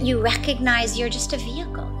that you recognize you're just a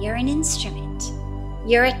vehicle. You're an instrument.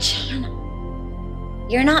 You're a channel.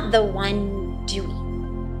 You're not the one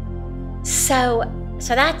doing. So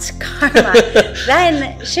that's karma.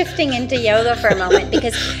 Then shifting into yoga for a moment,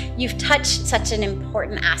 because you've touched such an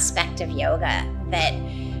important aspect of yoga that,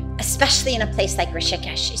 especially in a place like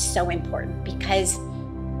Rishikesh, is so important, because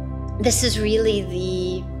this is really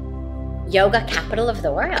the yoga capital of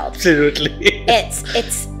the world. Absolutely.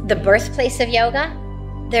 It's the birthplace of yoga.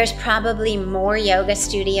 There's probably more yoga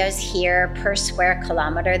studios here per square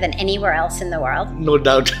kilometer than anywhere else in the world. No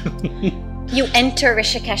doubt. You enter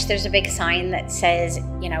Rishikesh, there's a big sign that says,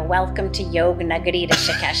 welcome to Yoga Nagari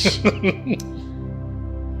Rishikesh.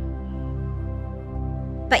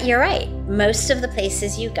 But you're right. Most of the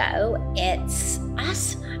places you go, it's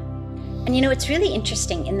asana. And it's really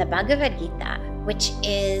interesting, in the Bhagavad Gita, which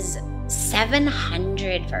is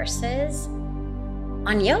 700 verses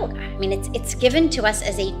on yoga. I mean, it's given to us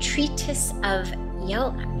as a treatise of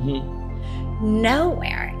yoga. Mm-hmm.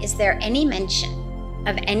 Nowhere is there any mention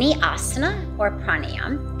of any asana or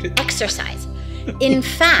pranayam, exercise. In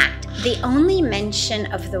fact, the only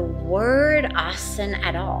mention of the word asana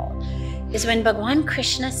at all is when Bhagavan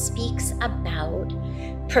Krishna speaks about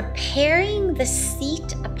preparing the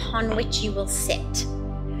seat upon which you will sit.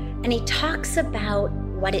 And he talks about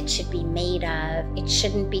what it should be made of. It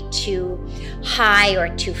shouldn't be too high or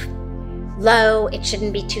too low. It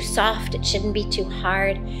shouldn't be too soft. It shouldn't be too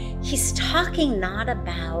hard. He's talking not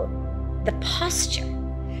about the posture,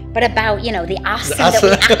 but about, the asana that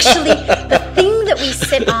we actually, the thing that we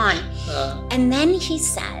sit on. And then he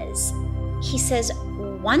says,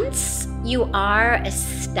 once you are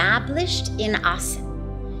established in asana,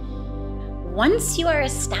 once you are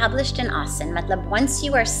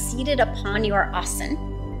seated upon your asana,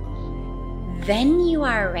 then you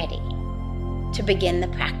are ready to begin the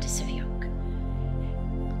practice of yoga.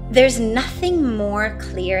 There's nothing more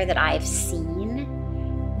clear that I've seen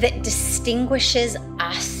that distinguishes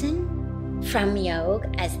asana from yoga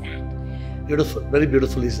as that. Beautiful, very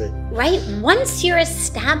beautifully said. Right? Once you're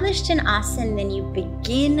established in asana, then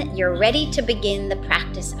you're ready to begin the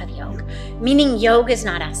practice of yoga. Meaning yoga is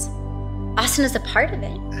not asana. Asana is a part of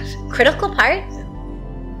it, critical part,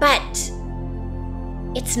 but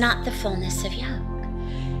it's not the fullness of yoga.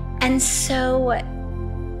 And so,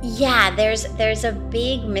 there's a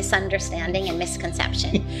big misunderstanding and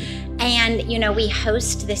misconception. And, we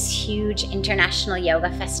host this huge international yoga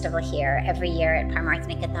festival here every year at Parmarth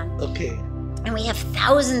Niketan. Okay. And we have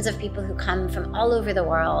thousands of people who come from all over the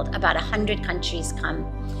world. About 100 countries come.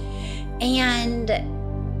 And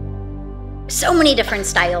so many different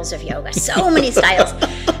styles of yoga, so many styles.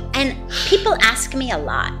 And people ask me a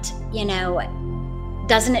lot,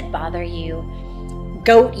 doesn't it bother you?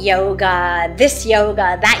 Goat yoga, this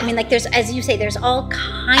yoga, that. I mean, there's, as you say, there's all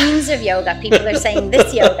kinds of yoga. People are saying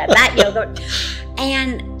this yoga, that yoga.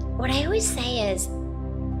 And what I always say is,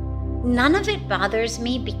 none of it bothers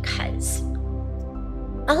me, because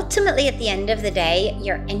ultimately at the end of the day,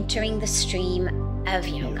 you're entering the stream of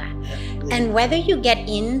yoga. And whether you get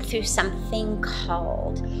in through something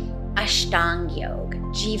called Ashtanga Yoga,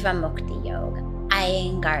 Jiva Mukti Yoga,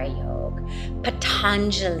 Iyengar Yoga,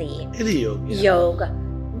 Patanjali Yoga,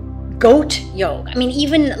 goat yoga. I mean,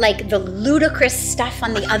 even like the ludicrous stuff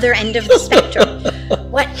on the other end of the spectrum,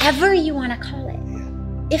 whatever you want to call it.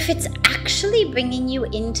 If it's actually bringing you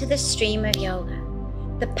into the stream of yoga,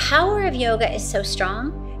 the power of yoga is so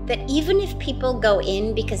strong that even if people go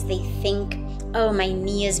in because they think, oh, my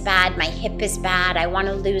knee is bad, my hip is bad, I want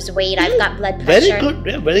to lose weight, I've got blood pressure. Very good,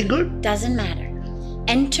 yeah, very good. Doesn't matter.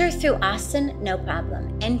 Enter through asana, no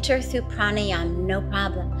problem. Enter through pranayama, no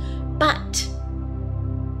problem. But,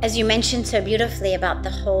 as you mentioned so beautifully about the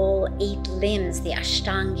whole 8 limbs, the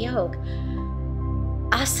Ashtanga Yoga,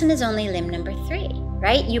 asana is only limb number 3,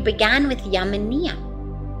 right? You began with yama niyam.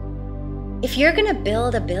 If you're going to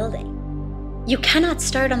build a building, you cannot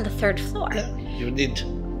start on the 3rd floor. Yeah, you need.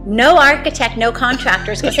 No architect, no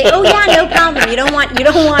contractors can say, "Oh yeah, no problem. You don't want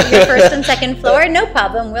your 1st and 2nd floor. No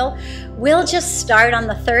problem. We'll just start on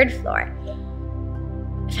the 3rd floor."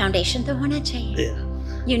 Foundation to hona chahiye. Yeah.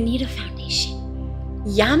 You need a foundation.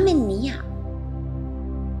 Yam and niyam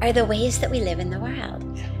are the ways that we live in the world.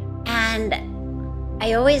 Yeah. And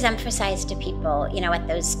I always emphasize to people, at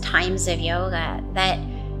those times of yoga, that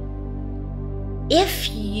if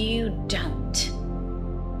you don't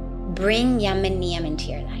bring yam and niyam into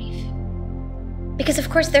your life, because of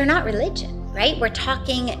course they're not religion, right? We're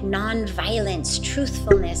talking non-violence,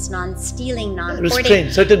 truthfulness, non-stealing, non-hoarding.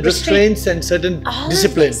 Certain restraints and certain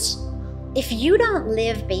disciplines. If you don't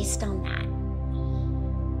live based on that,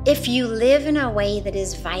 if you live in a way that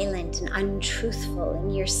is violent and untruthful,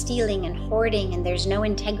 and you're stealing and hoarding and there's no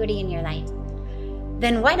integrity in your life,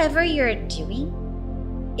 then whatever you're doing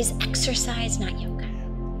is exercise, not yoga.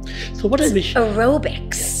 So what I wish...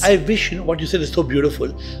 Aerobics. I wish, what you said is so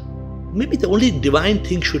beautiful. Maybe the only divine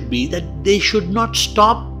thing should be that they should not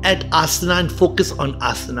stop at asana and focus on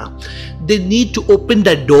asana. They need to open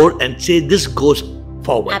that door and say, this goes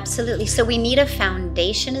forward. Absolutely. So we need a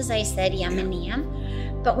foundation, as I said, yam and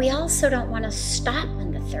niyam. But we also don't want to stop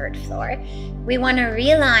on the 3rd floor. We want to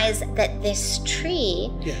realize that this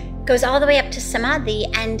tree goes all the way up to samadhi,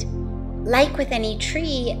 and like with any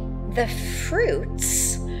tree, the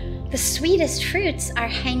fruits, the sweetest fruits, are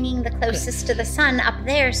hanging the closest to the sun up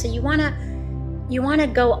there. So you want to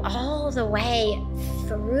go all the way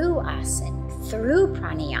through asana, through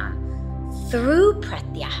pranayama, through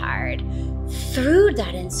pratyahara, through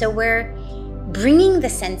dharan. So we're bringing the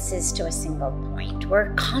senses to a single point.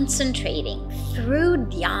 We're concentrating through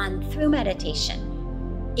dhyan, through meditation,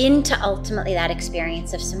 into ultimately that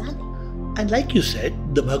experience of samadhi. And like you said,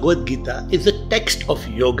 the Bhagavad Gita is a text of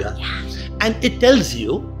yoga. Yeah. And it tells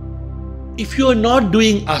you, if you are not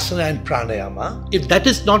doing asana and pranayama, if that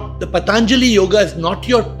is not, the Patanjali yoga is not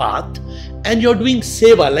your path, and you're doing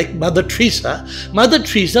seva like Mother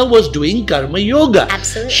Teresa was doing karma yoga.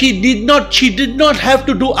 Absolutely. She did not have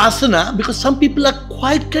to do asana, because some people are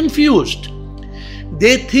quite confused.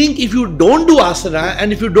 They think if you don't do asana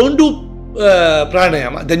and if you don't do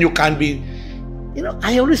pranayama, then you can't be.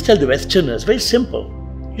 I always tell the Westerners, very simple.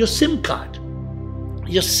 Your SIM card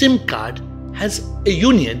has a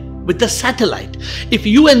union with the satellite. If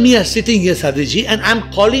you and me are sitting here, Sadhviji, and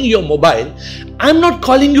I'm calling your mobile, I'm not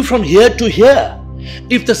calling you from here to here.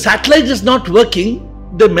 If the satellite is not working,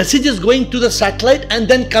 the message is going to the satellite and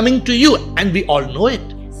then coming to you, and we all know it.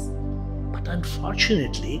 Yes. But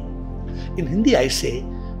unfortunately, in Hindi I say,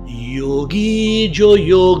 Yogi jo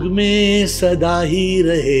yog mein sada hi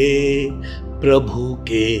rahe, Prabhu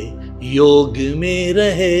ke योग में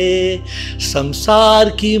रहे, संसार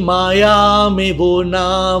की माया में वो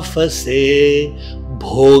ना फंसे,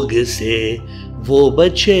 भोग से वो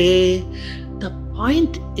बचे. The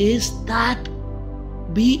point is that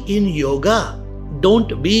be in yoga,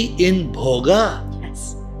 don't be in bhoga.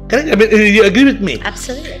 Yes. Correct? I mean, you agree with me?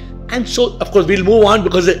 Absolutely. And so, of course, we'll move on,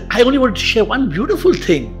 because I only want to share one beautiful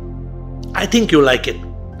thing. I think you'll like it.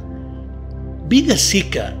 Being a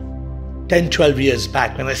seeker, 10, 12 years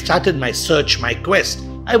back, when I started my search, my quest,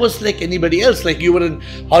 I was like anybody else, like you were in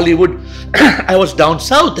Hollywood. I was down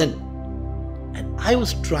south, and I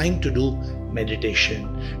was trying to do meditation,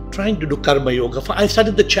 trying to do karma yoga. I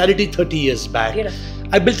started the charity 30 years back. Beautiful.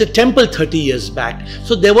 I built a temple 30 years back.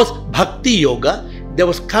 So there was bhakti yoga, there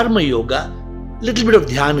was karma yoga, little bit of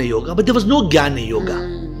dhyana yoga, but there was no jnana yoga.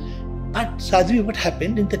 But Sadhvi, what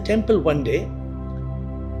happened in the temple one day,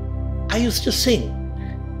 I used to sing.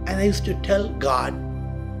 And I used to tell God,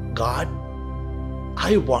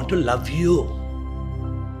 I want to love you.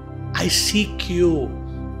 I seek you.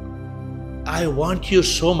 I want you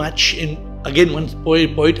so much in again one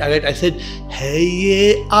poet I said, है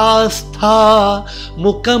ये आस्था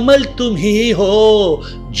मुकम्मल तुम ही हो,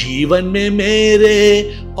 जीवन में मेरे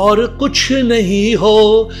और कुछ नहीं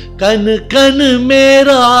हो, कन कन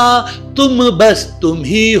मेरा तुम बस तुम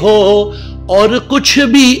ही हो, और कुछ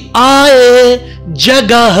भी आए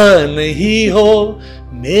जगह नहीं हो,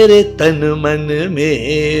 मेरे तन मन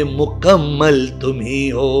में मुकम्मल तुम ही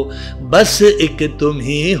हो, बस एक तुम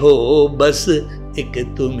ही हो, बस एक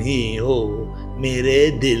तुम ही हो, मेरे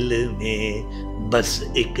दिल में बस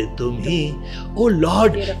एक तुम ही. Oh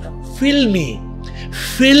Lord, fill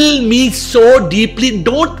me so deeply,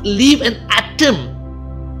 don't leave an atom.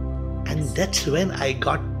 And that's when I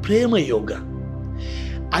got Prema Yoga.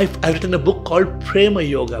 I've written a book called Prema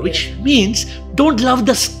Yoga, which means don't love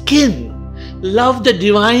the skin, love the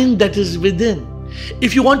divine that is within.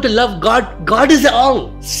 If you want to love God, God is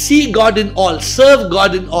all. See God in all, serve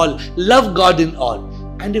God in all, love God in all.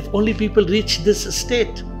 And if only people reach this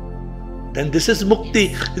state, then this is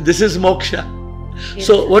mukti, this is moksha.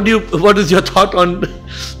 So what is your thought on?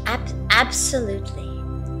 Absolutely.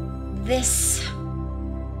 This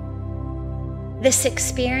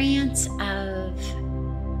experience of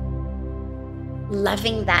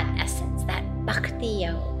loving that essence, that bhakti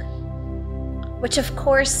yoga, which of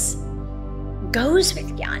course goes with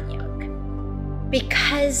Jnana Yoga,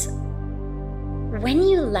 because when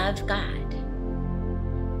you love God,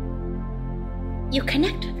 you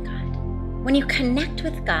connect with God. When you connect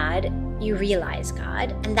with God, you realize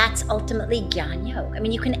God, and that's ultimately Jnana Yoga. I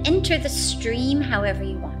mean, you can enter the stream however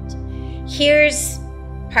you want. Here's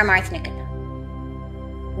Paramarth Nikanda.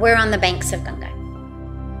 We're on the banks of Ganga.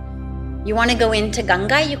 You want to go into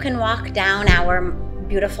Ganga, you can walk down our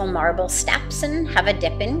beautiful marble steps and have a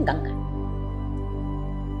dip in Ganga.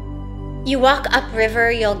 You walk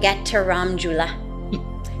upriver, you'll get to Ramjula.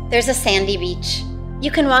 There's a sandy beach.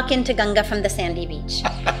 You can walk into Ganga from the sandy beach.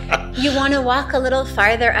 You want to walk a little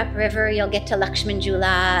farther upriver, you'll get to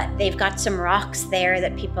Lakshmanjula. They've got some rocks there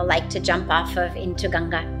that people like to jump off of into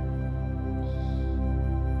Ganga.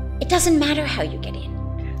 It doesn't matter how you get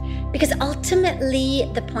in, because ultimately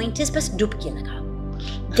the point is bas dubki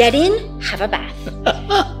lagao. Get in, have a bath.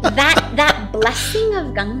 That blessing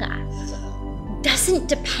of Ganga doesn't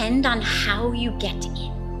depend on how you get in.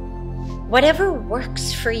 Whatever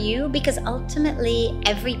works for you, because ultimately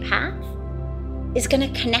every path is going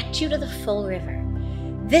to connect you to the full river.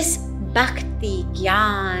 This bhakti,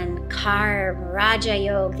 gyan, karma, raja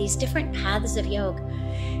yoga, these different paths of yoga,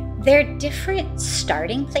 they're different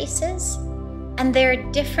starting places and they're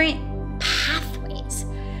different pathways,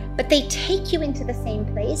 but they take you into the same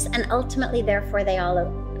place, and ultimately therefore they all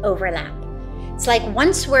overlap. It's like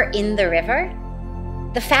once we're in the river,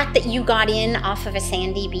 the fact that you got in off of a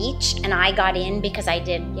sandy beach and I got in because I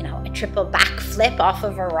did, a triple backflip off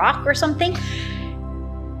of a rock or something,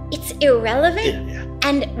 it's irrelevant. Yeah.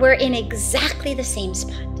 And we're in exactly the same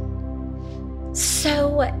spot.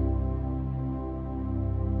 So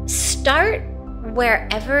start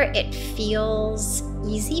wherever it feels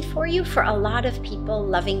easy for you. For a lot of people,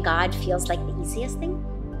 loving God feels like the easiest thing.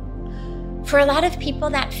 For a lot of people,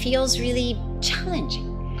 that feels really challenging.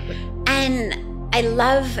 And I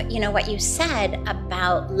love, what you said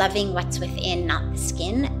about loving what's within, not the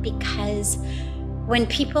skin, because when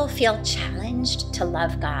people feel challenged to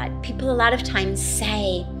love God, people a lot of times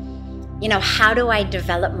say, how do I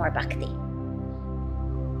develop more bhakti?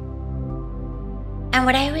 And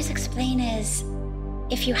what I always explain is,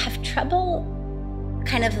 if you have trouble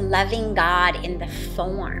kind of loving God in the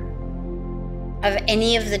form of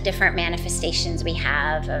any of the different manifestations we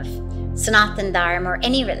have of Sanatan Dharma or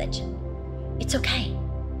any religion, it's okay.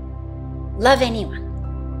 Love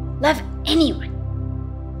anyone. Love anyone.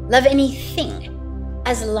 Love anything.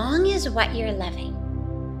 As long as what you're loving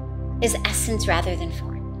is essence rather than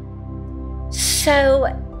form. So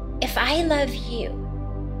if I love you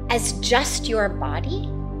as just your body,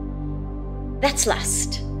 that's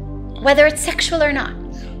lust, whether it's sexual or not.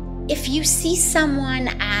 If you see someone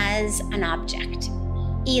as an object,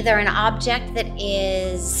 either an object that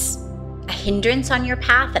is a hindrance on your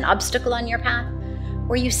path, an obstacle on your path,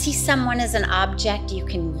 or you see someone as an object you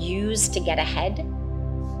can use to get ahead.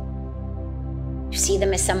 You see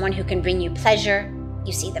them as someone who can bring you pleasure.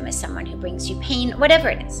 You see them as someone who brings you pain, whatever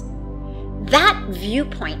it is. That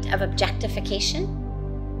viewpoint of objectification,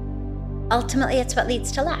 ultimately it's what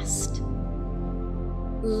leads to lust.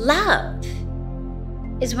 Love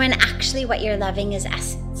is when actually what you're loving is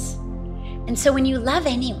essence. And so when you love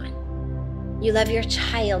anyone, you love your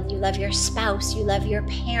child, you love your spouse, you love your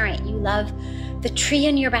parent, you love the tree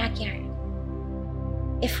in your backyard.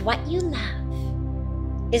 If what you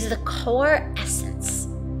love is the core essence,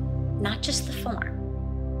 not just the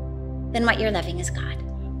form, then what you're loving is God.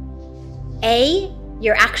 A,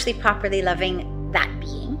 you're actually properly loving that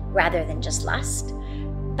being rather than just lust.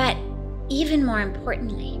 But even more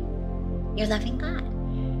importantly, you're loving God.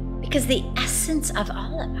 Because the essence of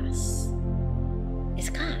all of us is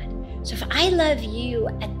God. So if I love you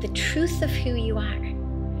at the truth of who you are,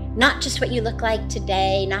 not just what you look like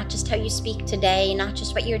today, not just how you speak today, not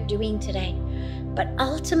just what you're doing today, but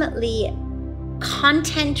ultimately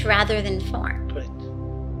content rather than form. Right.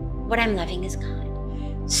 What I'm loving is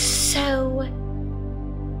God. So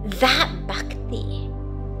that bhakti,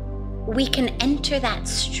 we can enter that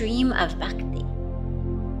stream of bhakti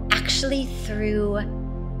actually through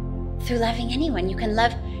loving anyone. You can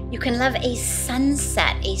love a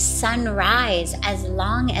sunset, a sunrise, as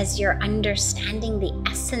long as you're understanding the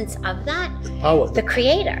essence of that, The power. the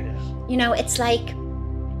creator. You know, it's like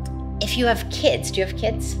if you have kids. Do you have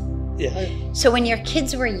kids? Yeah. So when your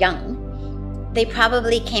kids were young, they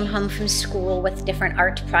probably came home from school with different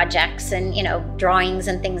art projects and, you know, drawings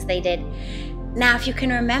and things they did. Now, if you can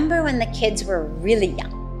remember when the kids were really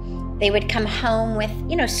young, they would come home with,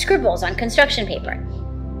 you know, scribbles on construction paper.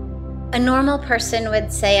 A normal person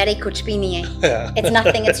would say, "Arey kuch bhi nahi hai. It's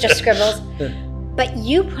nothing, it's just scribbles." But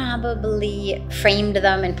you probably framed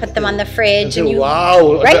them and put them on the fridge. And you,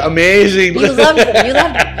 wow, right? Amazing. You loved them, you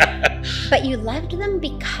loved them. But you loved them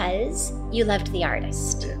because you loved the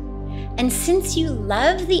artist. And since you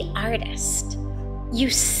love the artist, you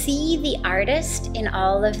see the artist in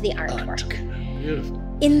all of the artwork. Beautiful.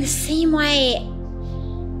 In the same way,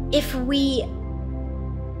 if we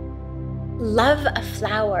love a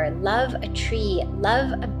flower, love a tree,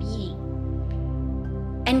 love a being,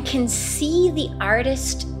 and can see the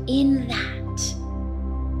artist in that,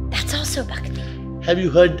 that's also bhakti. Have you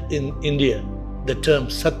heard in India the term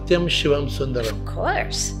Satyam Shivam Sundaram? Of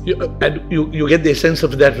course. You get the essence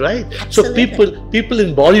of that, right? Absolutely. So people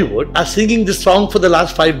in Bollywood are singing this song for the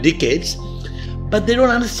last 5 decades, but they don't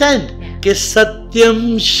understand. Ke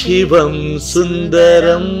Satyam Shivam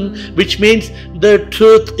Sundaram, which means the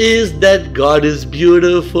truth is that God is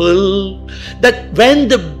beautiful. That when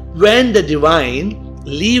the divine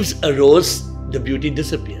leaves a rose, the beauty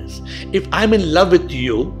disappears. If I'm in love with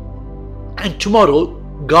you, and tomorrow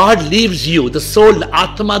God leaves you, the soul, the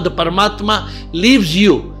Atma, the Paramatma leaves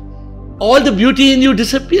you, all the beauty in you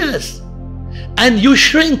disappears. And you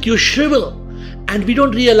shrink, you shrivel. And we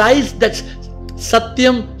don't realize that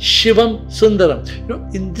Satyam Shivam Sundaram. You know,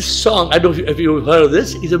 in this song, I don't know if you've heard of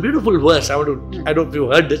this, it's a beautiful verse. I don't know if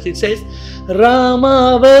you've heard this. It says,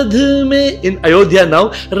 Ramavadh mein, in Ayodhya now,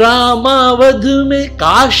 Ramavadh mein,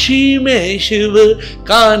 Kashi mein Shiv,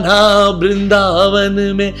 Kanha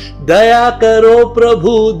Brindavan mein, Daya karo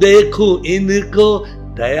Prabhu dekhu inko,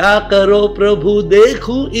 Daya karo Prabhu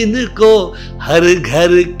dekhu inko, Har ghar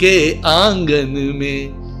ke aangan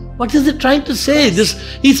mein. What is it trying to say?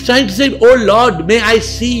 He's trying to say, oh Lord, may I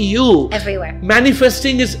see you Everywhere.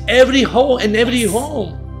 manifesting is every home and every Yes.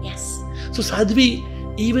 home. Yes. So Sadhvi,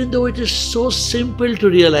 even though it is so simple to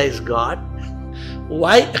realize God,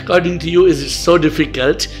 why according to you is it so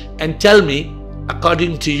difficult? And tell me,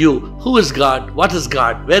 according to you, who is God? What is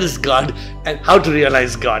God? Where is God? And how to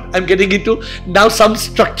realize God? I'm getting into now some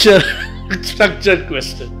structured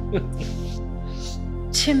question.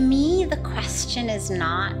 To me, the question is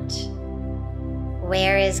not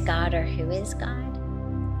where is God or who is God,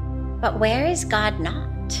 but where is God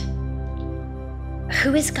not?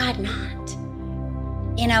 Who is God not?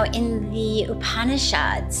 You know, in the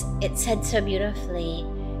Upanishads, it said so beautifully,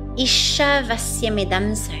 Isha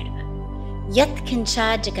vasyamidam sarva, yat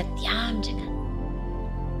kincha jagatyam jagat.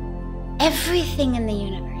 Everything in the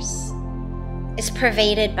universe is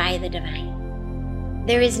pervaded by the divine.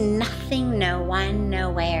 There is nothing, no one,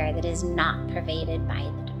 nowhere that is not pervaded by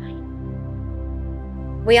the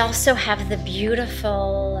divine. We also have the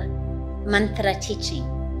beautiful mantra teaching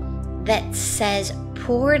that says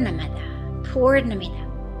Purnamada, Purnamida,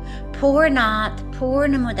 Purnat,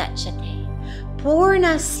 Purnamudachyate,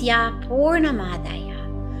 Purnasya, Purnamadaya,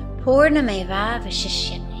 Purnameva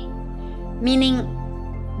Vashishyate. Meaning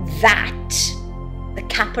that, the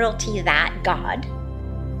capital T, that God,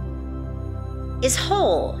 is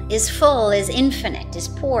whole, is full, is infinite, is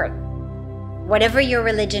pure. Whatever your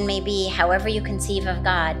religion may be, however you conceive of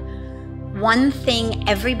God, one thing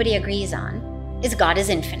everybody agrees on is God is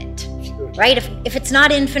infinite, right? If it's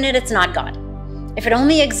not infinite, it's not God. If it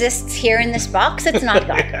only exists here in this box, it's not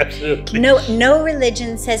God. Absolutely. No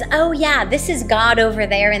religion says, oh yeah, this is God over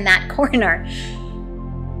there in that corner.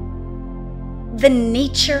 The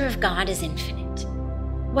nature of God is infinite.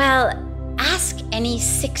 Well, ask any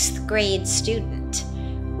 6th grade student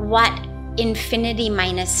what infinity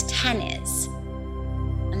minus 10 is?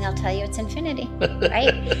 And they'll tell you it's infinity,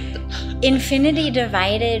 right? Infinity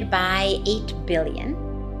divided by 8 billion.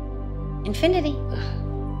 Infinity.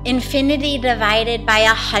 Infinity divided by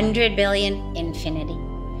 100 billion. Infinity.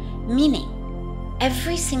 Meaning,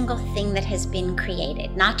 every single thing that has been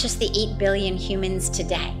created, not just the 8 billion humans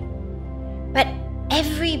today, but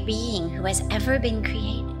every being who has ever been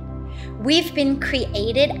created. We've been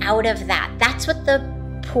created out of that. That's what the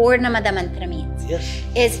Purnamada mantra means. Yes.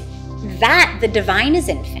 Is that the divine is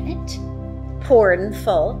infinite, Purn,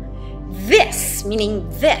 full. This, meaning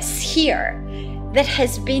this here, that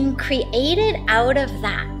has been created out of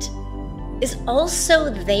that, is also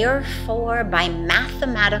therefore by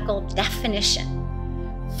mathematical definition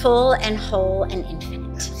full and whole and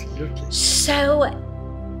infinite. Absolutely. So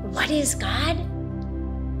what is God?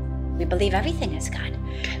 We believe everything is God.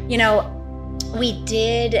 You know, we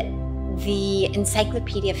did the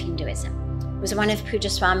Encyclopedia of Hinduism. It was one of Pujya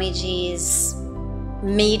Swamiji's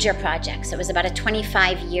major projects. It was about a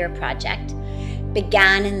 25-year project.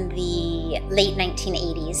 Began in the late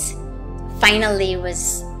 1980s. Finally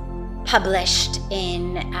was published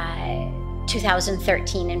in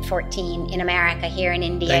 2013 and 14 in America, here in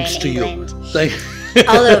India, Thanks in to England, you.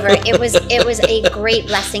 all over. It was a great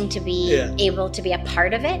blessing to be able to be a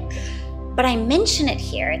part of it. But I mention it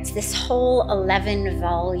here. It's this whole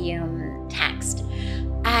 11-volume text.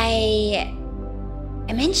 I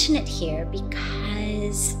mention it here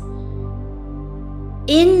because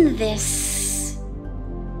in this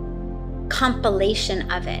compilation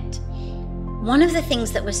of it, one of the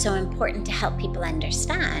things that was so important to help people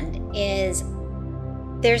understand is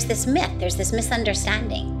there's this myth, there's this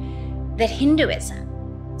misunderstanding that Hinduism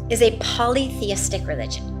is a polytheistic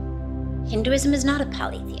religion. Hinduism is not a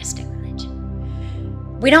polytheistic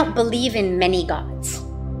religion. We don't believe in many gods,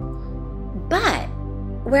 but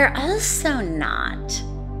we're also not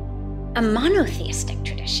a monotheistic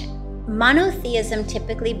tradition. Monotheism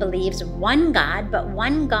typically believes one God, but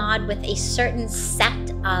one God with a certain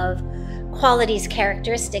set of qualities,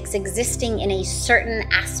 characteristics existing in a certain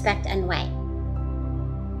aspect and way.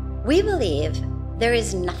 We believe there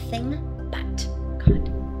is nothing but God.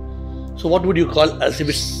 So what would you call, as if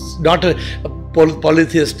it's not a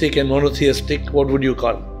polytheistic and monotheistic, what would you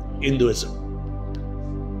call Hinduism?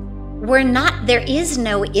 We're not, there is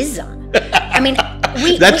no ism. I mean,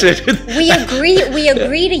 we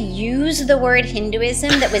agree to use the word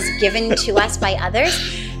Hinduism that was given to us by others,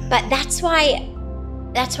 but that's why,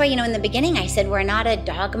 you know, in the beginning I said we're not a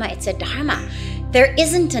dogma, it's a dharma. There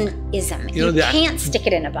isn't an ism. You can't stick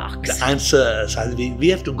it in a box. The answer, Sadhvi, we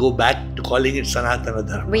have to go back to calling it Sanatana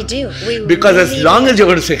Dharma. We do. Because really as long as you're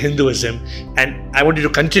going to say Hinduism, and I want you to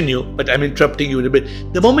continue, but I'm interrupting you a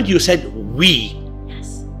bit. The moment you said we,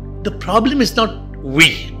 yes, the problem is not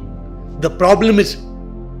we. The problem is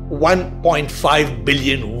 1.5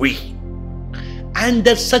 billion we. And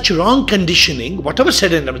that's such wrong conditioning, whatever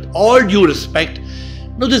said, and with all due respect,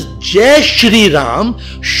 no, this Jai Shri Ram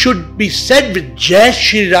should be said with Jai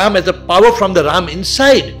Shri Ram as a power from the Ram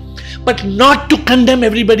inside, but not to condemn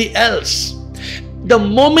everybody else. The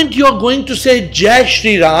moment you're going to say Jai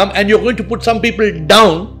Shri Ram and you're going to put some people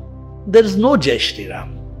down, there is no Jai Shri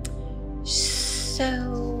Ram.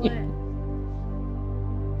 So,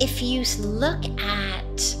 if you look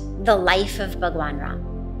at the life of Bhagwan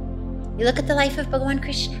Ram, you look at the life of Bhagwan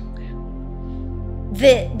Krishna,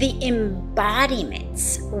 the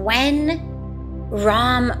embodiments, when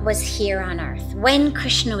Ram was here on earth, when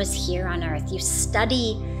Krishna was here on earth, you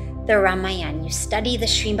study the Ramayana, you study the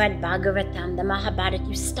Srimad Bhagavatam, the Mahabharata,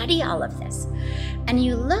 you study all of this, and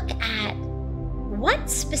you look at what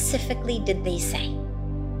specifically did they say?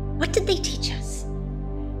 What did they teach us?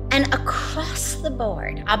 And across the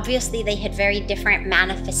board, obviously they had very different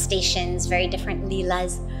manifestations, very different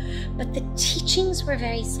leelas, but the teachings were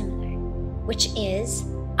very similar, which is,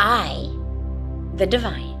 I, the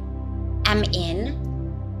divine, am in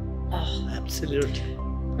all. Absolutely.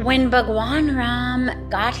 When Bhagwan Ram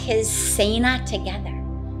got his Sena together,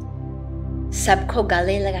 Sabko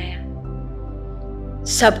gale lagaya,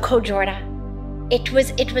 Sabko jorda, it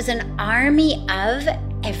was an army of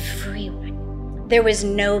everyone. There was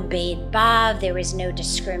no Bhed Bhav, there was no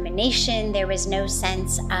discrimination, there was no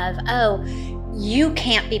sense of, oh, you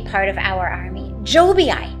can't be part of our army. Jo bhi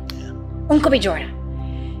aaye, unko bhi jorda.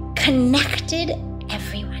 Connected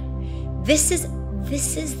everyone. This is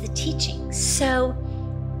the teaching. So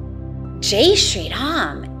Jai Shri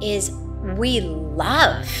Ram is, we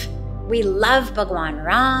love We love Bhagwan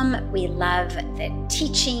Ram, we love the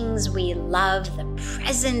teachings, we love the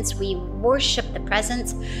presence, we worship the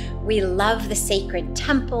presence, we love the sacred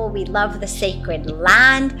temple, we love the sacred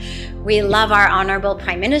land, we love our Honorable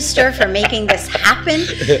Prime Minister for making this happen.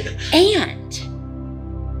 And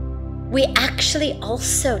we actually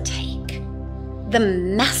also take the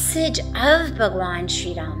message of Bhagwan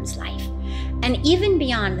Sri Ram's life. And even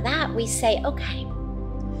beyond that, we say, okay,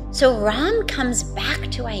 so Ram comes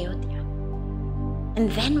back to Ayodhya. And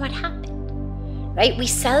then what happened, right? We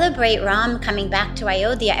celebrate Ram coming back to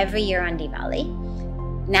Ayodhya every year on Diwali.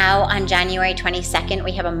 Now on January 22nd,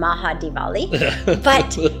 we have a Maha Diwali.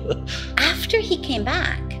 But after he came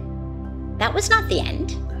back, that was not the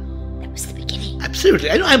end. That was the beginning. Absolutely.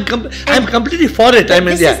 I know, I'm completely for it.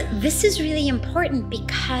 This is really important,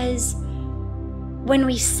 because when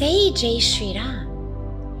we say Jai Shri Ram,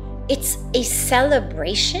 it's a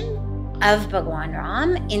celebration of Bhagwan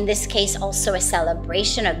Ram, in this case also a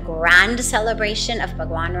celebration, a grand celebration of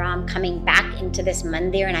Bhagwan Ram coming back into this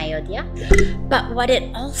mandir in Ayodhya. But what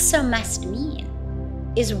it also must mean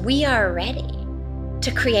is we are ready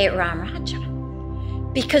to create Ram Raja.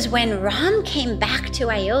 Because when Ram came back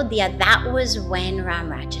to Ayodhya, that was when Ram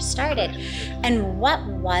Raja started. And what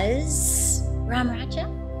was Ram Raja?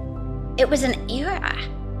 It was an era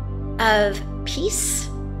of peace,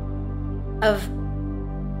 of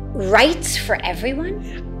rights for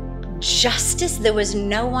everyone, justice. There was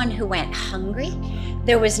no one who went hungry.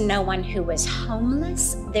 There was no one who was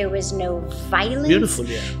homeless. There was no violence. Beautiful,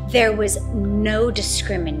 yeah. There was no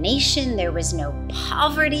discrimination. There was no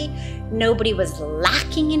poverty. Nobody was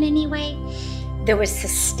lacking in any way. There was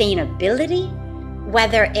sustainability,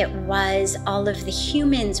 whether it was all of the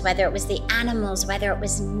humans, whether it was the animals, whether it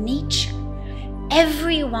was nature.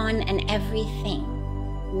 Everyone and everything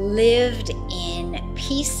lived in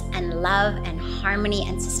peace and love and harmony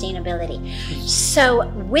and sustainability. So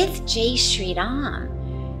with Jai Shri Ram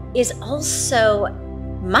is also,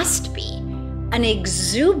 must be, an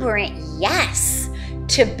exuberant yes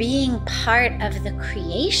to being part of the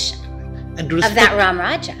creation and of that Ram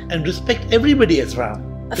Raja. And respect everybody as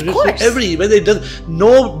Ram. Of course. Whether it does,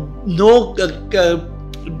 no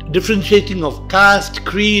differentiating of caste,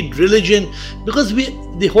 creed, religion, because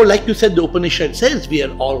the whole, like you said, the Upanishad says we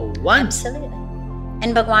are all one. Absolutely.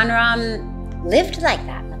 And Bhagwan Ram lived like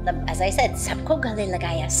that. As I said, sabko gale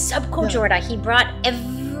lagaya, sabko jorda. He brought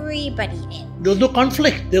everybody in. There was no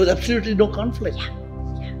conflict. There was absolutely no conflict.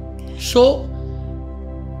 Yeah. So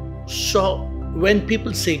when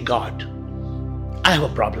people say God, I have a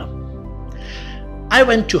problem. I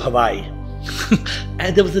went to Hawaii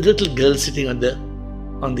and there was a little girl sitting in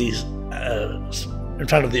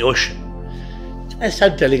front of the ocean. I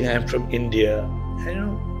started telling her I'm from India.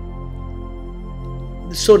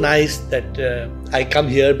 It's so nice that I come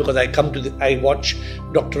here because I watch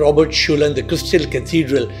Dr. Robert Schuller, the Crystal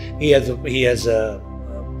Cathedral. He has a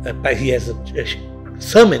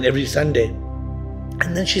sermon every Sunday.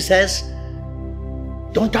 And then she says,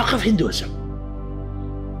 don't talk of Hinduism.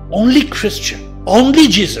 Only Christian, only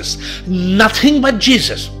Jesus, nothing but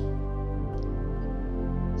Jesus.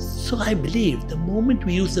 So I believe the moment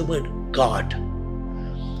we use the word God,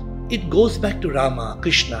 it goes back to Rama,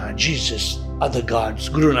 Krishna, Jesus, other gods,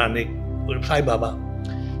 Guru Nanak, Guru Sai Baba.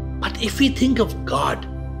 But if we think of God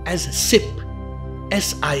as a SIP,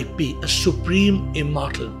 S-I-P, a supreme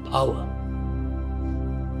immortal power,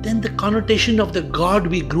 then the connotation of the God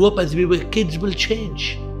we grew up as we were kids will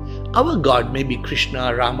change. Our God may be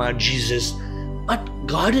Krishna, Rama, Jesus, but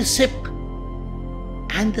God is SIP.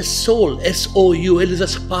 And the soul, S-O-U-L, is a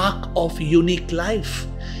spark of unique life.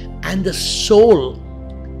 And the soul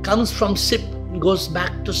comes from SIP and goes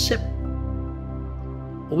back to SIP.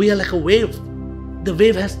 We are like a wave. The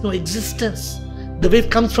wave has no existence. The wave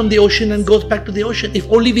comes from the ocean and goes back to the ocean. If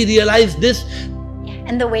only we realize this. Yeah,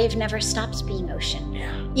 and the wave never stops being ocean.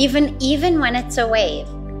 Yeah. Even when it's a wave,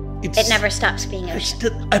 it never stops being ocean.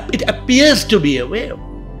 It appears to be a wave.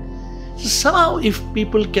 So somehow, if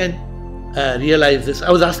people can realize this,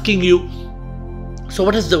 I was asking you, so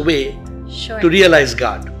what is the way to realize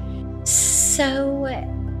God? So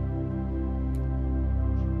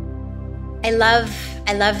I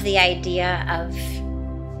love the idea of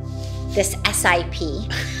this SIP.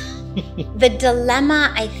 The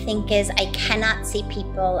dilemma, I think, is I cannot see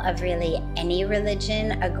people of really any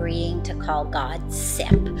religion agreeing to call God SIP.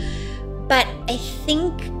 But I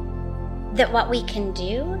think that what we can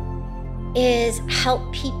do is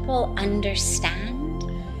help people understand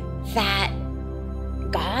that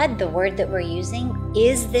God, the word that we're using,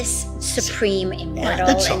 is this supreme, immortal,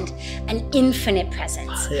 and an infinite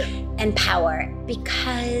presence and power.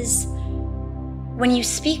 Because when you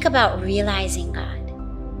speak about realizing God,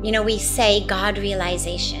 we say God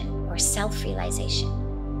realization or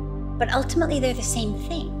self-realization, but ultimately they're the same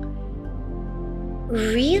thing.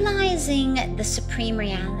 Realizing the supreme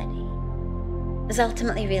reality is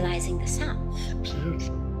ultimately realizing the self.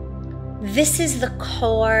 Absolutely. This is the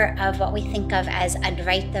core of what we think of as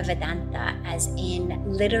Advaita Vedanta, as in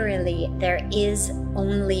literally there is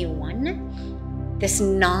only one, this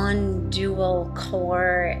non-dual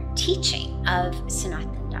core teaching of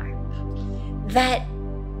Sanatana Dharma. That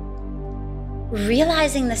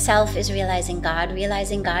realizing the self is realizing God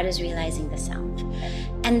is realizing the self.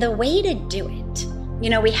 And the way to do it,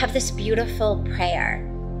 we have this beautiful prayer.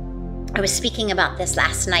 I was speaking about this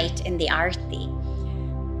last night in the Arti.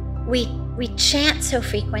 We chant so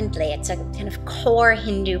frequently. It's a kind of core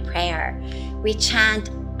Hindu prayer. We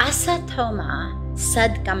chant Asatoma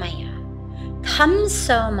Sadgamaya,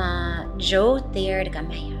 Tamsoma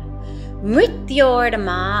Jyotirgamaya,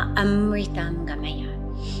 Mrityorma Amritam Gamaya.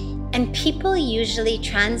 And people usually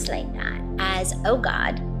translate that as, oh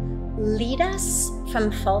God, lead us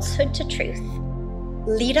from falsehood to truth,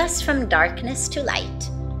 lead us from darkness to light,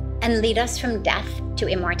 and lead us from death to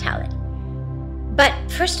immortality. But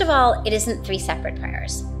first of all, it isn't three separate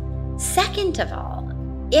prayers. Second of all,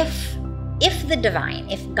 if the divine,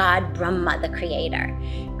 if God, Brahma, the creator,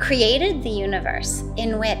 created the universe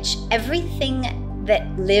in which everything that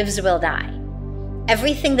lives will die,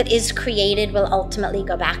 everything that is created will ultimately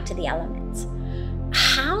go back to the elements,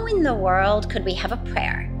 how in the world could we have a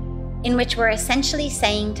prayer in which we're essentially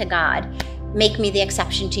saying to God, make me the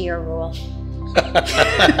exception to your rule?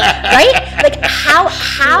 Right? Like how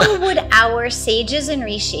would our sages and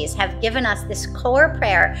rishis have given us this core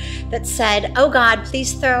prayer that said, oh God,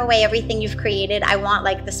 please throw away everything you've created. I want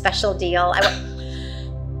like the special deal.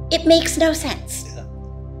 It makes no sense. Yeah.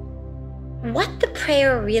 What the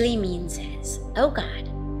prayer really means is, oh God,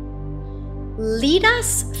 lead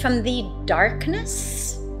us from the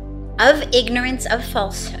darkness of ignorance, of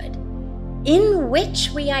falsehood, in which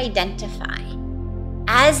we identify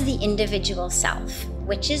as the individual self,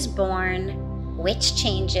 which is born, which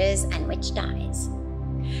changes, and which dies.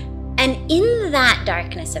 And in that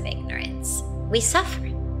darkness of ignorance, we suffer,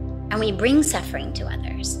 and we bring suffering to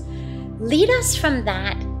others. Lead us from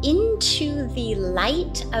that into the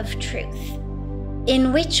light of truth,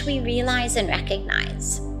 in which we realize and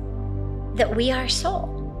recognize that we are soul,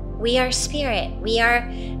 we are spirit, we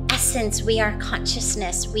are essence, we are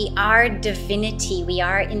consciousness, we are divinity, we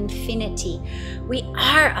are infinity, we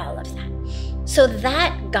are all of that. So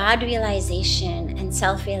that God realization and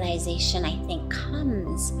self-realization, I think,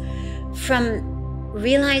 comes from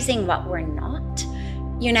realizing what we're not.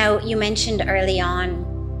 You mentioned early on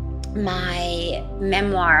my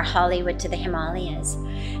memoir, Hollywood to the Himalayas.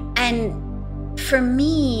 And for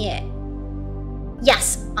me,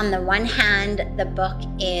 yes, on the one hand, the book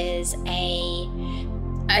is a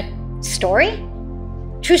story,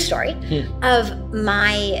 true story, of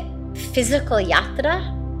my physical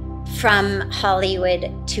yatra from Hollywood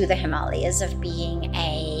to the Himalayas, of being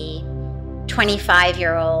a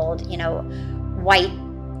 25-year-old, white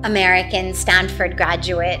American Stanford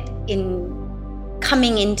graduate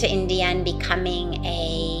coming into India and becoming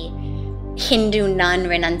a Hindu nun,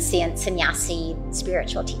 renunciant, sannyasi,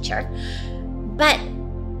 spiritual teacher. But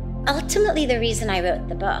ultimately, the reason I wrote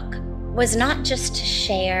the book was not just to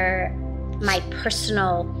share my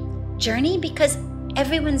personal journey, because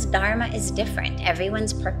everyone's dharma is different,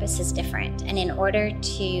 everyone's purpose is different. And in order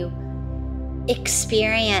to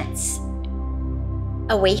experience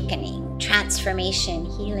awakening, transformation,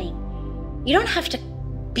 healing, you don't have to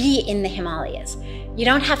be in the Himalayas. You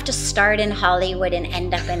don't have to start in Hollywood and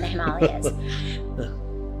end up in the Himalayas.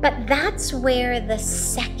 But that's where the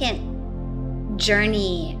second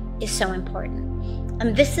journey is so important.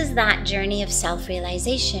 And this is that journey of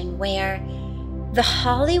self-realization, where the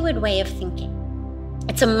Hollywood way of thinking,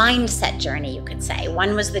 it's a mindset journey, you could say.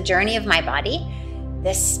 One was the journey of my body,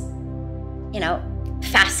 this,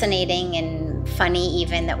 fascinating and funny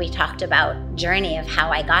even that we talked about journey of how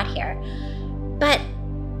I got here. But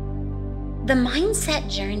the mindset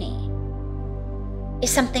journey is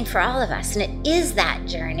something for all of us, and it is that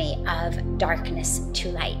journey of darkness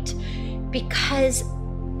to light, because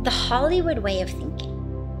the Hollywood way of thinking,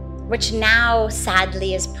 which now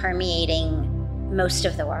sadly is permeating most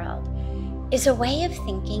of the world, is a way of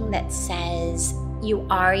thinking that says you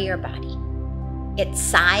are your body. Its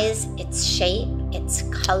size, its shape, its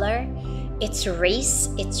color, its race,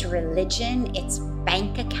 its religion, its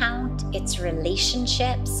bank account, its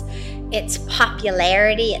relationships, its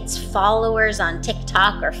popularity, its followers on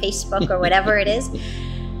TikTok or Facebook or whatever it is.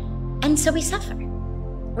 And so we suffer.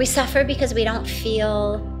 We suffer because we don't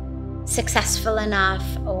feel successful enough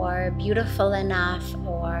or beautiful enough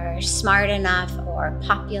or smart enough or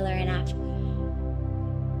popular enough.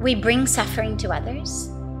 We bring suffering to others.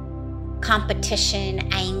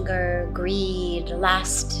 Competition, anger, greed,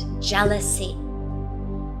 lust, jealousy.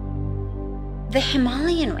 The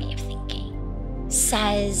Himalayan way of thinking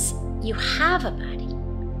says you have a body,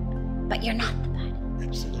 but you're not the body.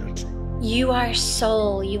 Absolutely. You are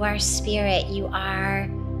soul, you are spirit, you are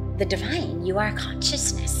the divine, you are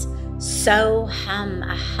consciousness. Soham,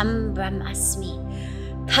 aham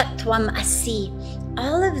brahmasmi, tattvam asi.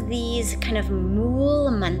 All of these kind of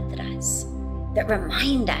mool mantras that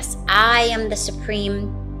remind us, I am the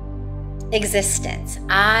supreme existence.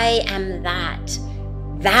 I am that.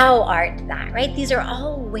 Thou art that, right? These are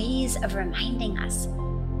all ways of reminding us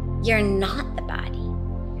you're not the body.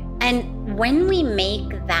 And when we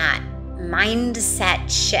make that mindset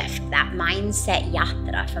shift, that mindset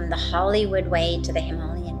yatra from the Hollywood way to the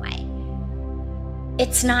Himalayan way,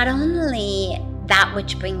 it's not only that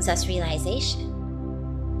which brings us realization,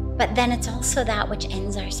 but then it's also that which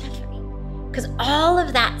ends our suffering. Because all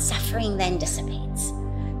of that suffering then dissipates.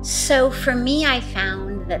 So for me, I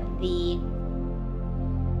found that the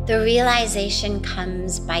realization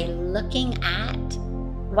comes by looking at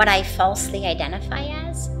what I falsely identify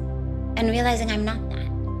as and realizing I'm not that.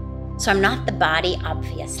 So I'm not the body,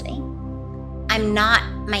 obviously. I'm not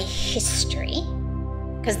my history,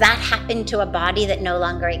 because that happened to a body that no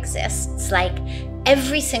longer exists. Like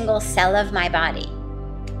every single cell of my body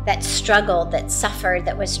that struggled, that suffered,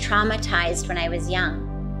 that was traumatized when I was young.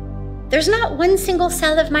 There's not one single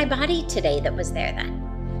cell of my body today that was there then.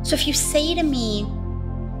 So if you say to me,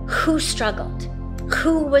 who struggled?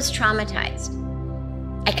 Who was traumatized?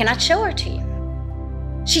 I cannot show her to you.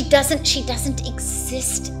 She doesn't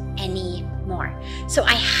exist anymore. So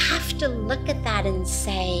I have to look at that and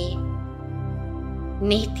say,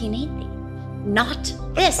 neti neti, not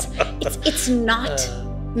this. It's not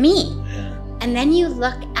me. And then you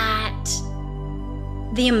look at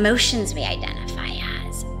the emotions we identify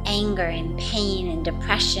as anger and pain and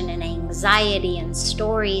depression and anxiety and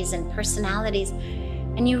stories and personalities.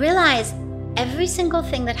 And you realize every single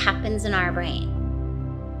thing that happens in our brain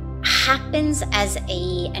happens as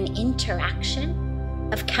an interaction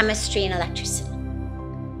of chemistry and electricity.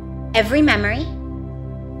 Every memory,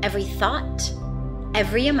 every thought,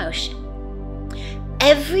 every emotion,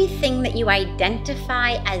 everything that you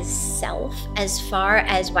identify as self, as far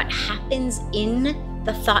as what happens in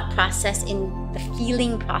the thought process, in the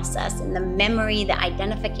feeling process, in the memory, the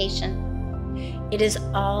identification, it is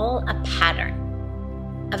all a pattern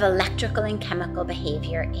of electrical and chemical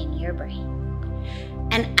behavior in your brain.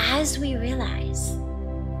 And as we realize,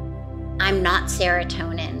 I'm not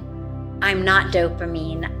serotonin, I'm not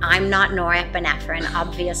dopamine, I'm not norepinephrine,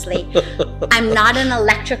 obviously. I'm not an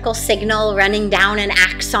electrical signal running down an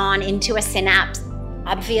axon into a synapse,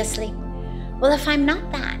 obviously. Well, if I'm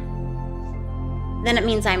not that, then it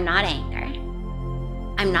means I'm not anger,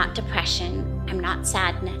 I'm not depression, I'm not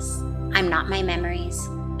sadness, I'm not my memories,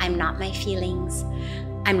 I'm not my feelings,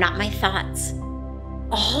 I'm not my thoughts.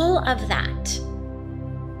 All of that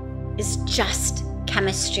is just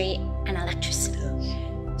chemistry and electricity.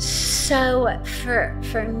 So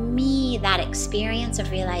for me, that experience of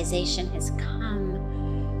realization has come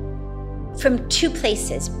from two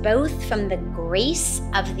places, both from the grace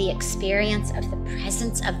of the experience of the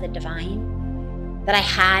presence of the divine that I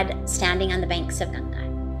had standing on the banks of Ganga.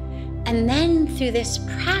 And then through this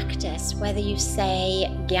practice, whether you say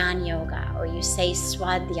Gyan Yoga, or you say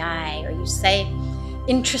Swadhyay, or you say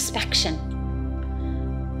introspection,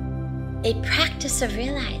 a practice of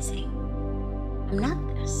realizing, I'm not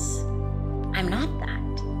this, I'm not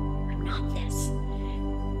that, I'm not this.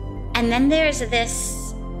 And then there's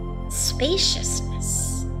this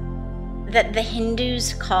spaciousness that the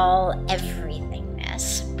Hindus call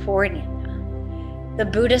everythingness, Purnata. The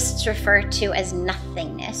Buddhists refer to as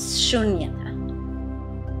nothingness, Shunyata,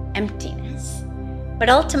 emptiness. But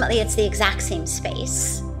ultimately it's the exact same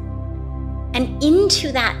space. And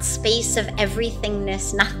into that space of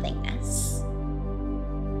everythingness, nothingness,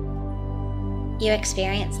 you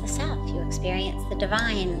experience the self, you experience the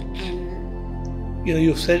divine. And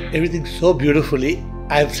you've said everything so beautifully.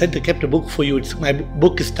 I've kept a book for you. My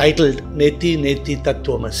book is titled Neti Neti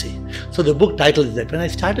Tattvamasi. So the book title is that. When I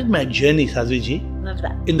started my journey, Sadhviji, love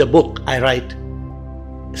that. In the book I write,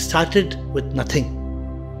 started with nothing,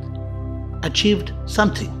 achieved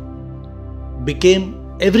something,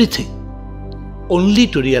 became everything, only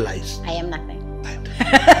to realize I am nothing.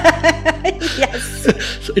 Yes.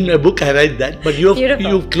 So in my book, I write that, but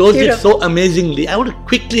you've closed it so amazingly. I want to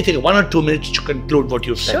quickly take 1 or 2 minutes to conclude what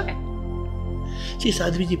you've said. Sure. See,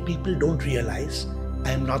 Sadhviji, people don't realize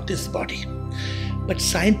I am not this body. But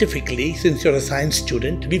scientifically, since you're a science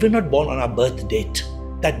student, we were not born on our birth date.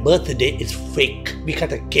 That birthday is fake. We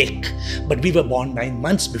cut a cake. But we were born 9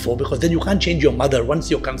 months before, because then you can't change your mother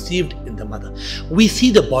once you're conceived in the mother. We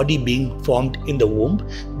see the body being formed in the womb.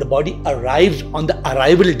 The body arrives on the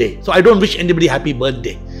arrival day. So I don't wish anybody happy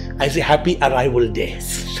birthday. I say happy arrival day.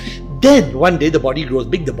 Then one day the body grows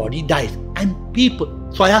big, the body dies. And people,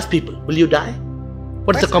 so I ask people, will you die?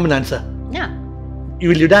 What is the common answer? No.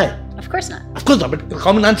 Will you die? Of course not. Of course not, but the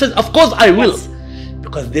common answer is, of course I will. Yes.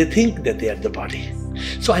 Because they think that they are the body.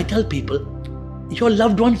 So I tell people, your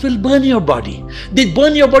loved ones will burn your body. They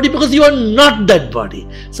burn your body because you are not that body.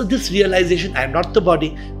 So this realization, I am not the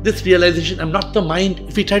body. This realization, I am not the mind.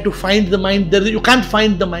 If we try to find the mind, you can't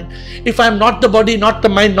find the mind. If I am not the body, not the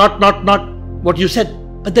mind, not what you said.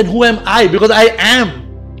 But then who am I? Because I am.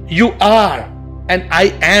 You are. And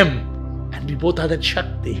I am. And we both are that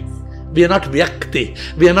Shakti. We are not Vyakti.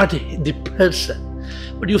 We are not the person.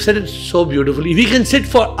 But you said it so beautifully. We can sit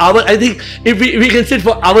for hours. I think if we can sit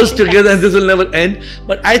for hours together and this will never end.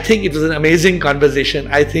 But I think it was an amazing conversation.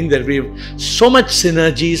 I think that we have so much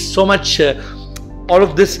synergy, so much. All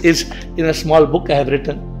of this is in a small book I have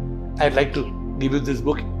written. I'd like to give you this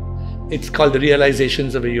book. It's called The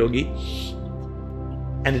Realizations of a Yogi.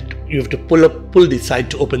 And you have to pull this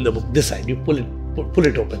side to open the book. This side, you pull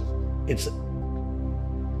it open. It's.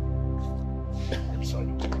 I'm sorry.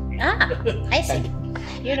 I see.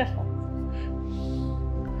 Beautiful.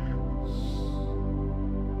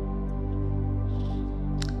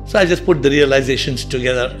 So I just put the realizations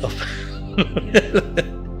together.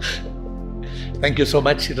 Thank you so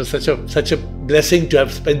much. It was such a blessing to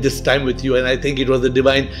have spent this time with you, and I think it was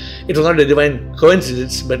not a divine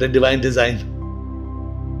coincidence, but a divine design.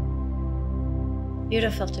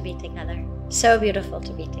 Beautiful to be together. So beautiful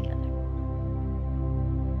to be together.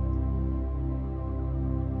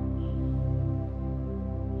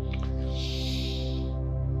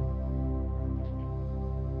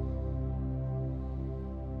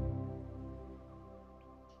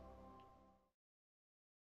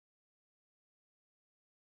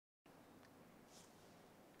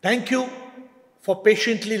 Thank you for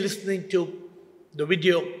patiently listening to the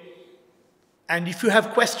video. And if you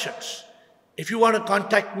have questions, if you want to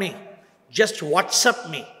contact me, just WhatsApp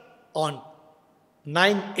me on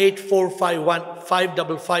 98451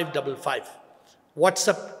 55555.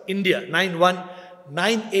 WhatsApp India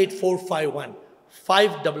 91984515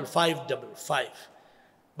 55555.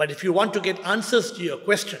 But if you want to get answers to your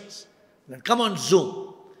questions, then come on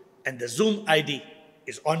Zoom, and the Zoom ID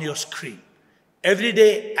is on your screen. Every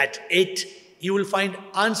day at 8, you will find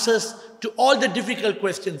answers to all the difficult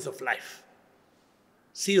questions of life.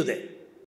 See you there.